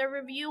 5-star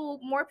review,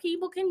 more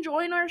people can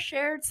join our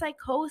shared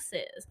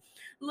psychosis.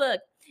 Look,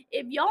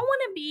 if y'all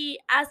want to be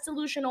as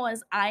delusional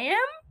as I am,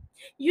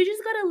 you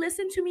just gotta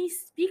listen to me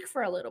speak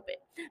for a little bit,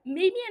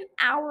 maybe an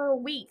hour a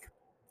week,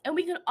 and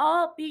we can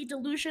all be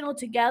delusional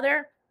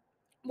together.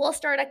 We'll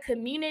start a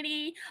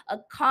community, a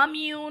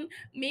commune.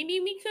 Maybe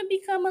we could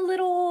become a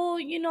little,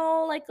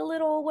 like a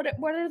little,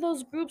 what are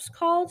those groups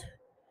called?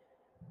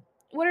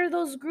 What are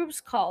those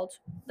groups called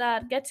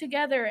that get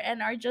together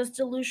and are just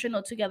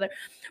delusional together?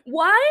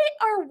 Why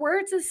are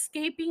words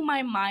escaping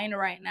my mind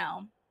right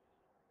now?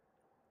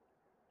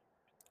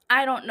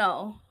 I don't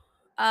know.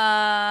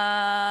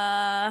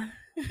 I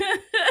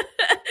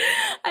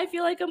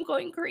feel like I'm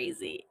going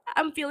crazy.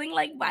 I'm feeling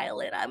like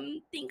Violet.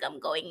 I'm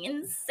going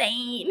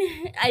insane.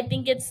 I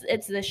think it's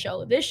this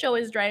show. This show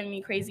is driving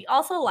me crazy.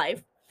 Also,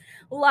 life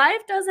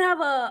does have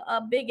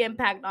a big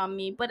impact on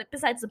me, but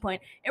besides the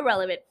point,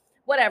 irrelevant.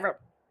 Whatever.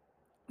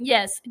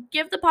 Yes,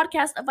 give the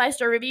podcast a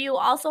 5-star review.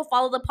 Also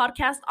follow the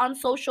podcast on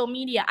social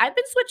media. I've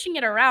been switching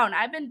it around.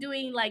 I've been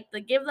doing like the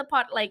give the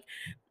pod like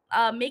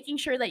making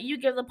sure that you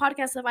give the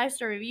podcast a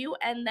 5-star review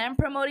and then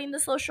promoting the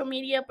social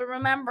media. But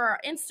remember,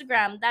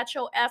 Instagram, that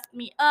show effed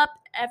me up.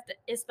 F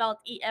is spelled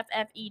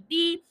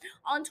EFFED.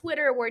 On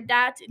Twitter, we're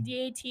DAT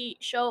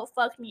show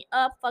fucked me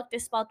up. Fucked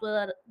is spelled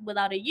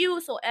without a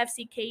U, so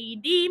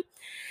FCKED.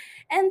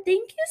 And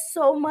thank you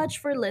so much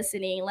for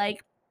listening.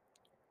 Like,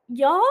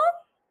 y'all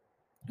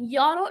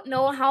don't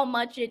know how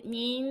much it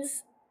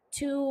means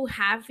to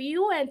have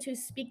you and to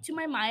speak to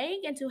my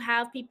mic and to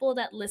have people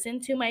that listen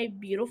to my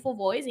beautiful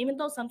voice, even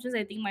though sometimes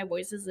I think my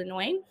voice is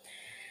annoying.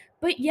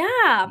 But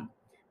yeah,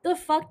 the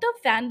fucked up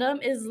fandom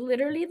is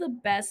literally the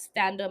best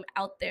fandom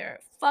out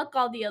there. Fuck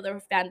all the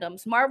other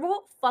fandoms.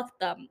 Marvel, fuck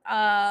them.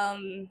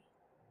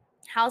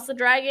 House of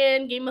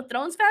Dragon, Game of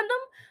Thrones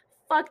fandom,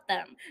 fuck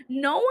them.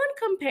 No one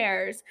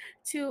compares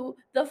to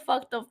the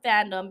fucked up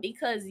fandom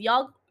because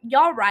y'all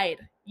ride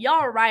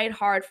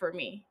hard for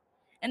me,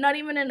 and not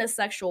even in a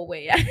sexual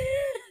way. I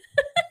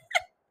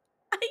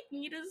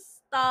need to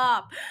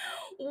stop.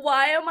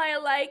 Why am I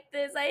like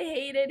this? I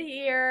hate it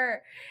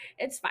here.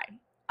 It's fine.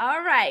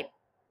 All right,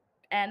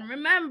 and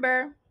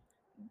remember,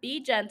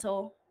 be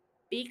gentle,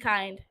 be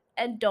kind,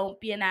 and don't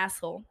be an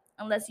asshole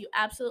unless you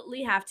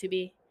absolutely have to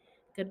be.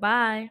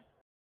 Goodbye.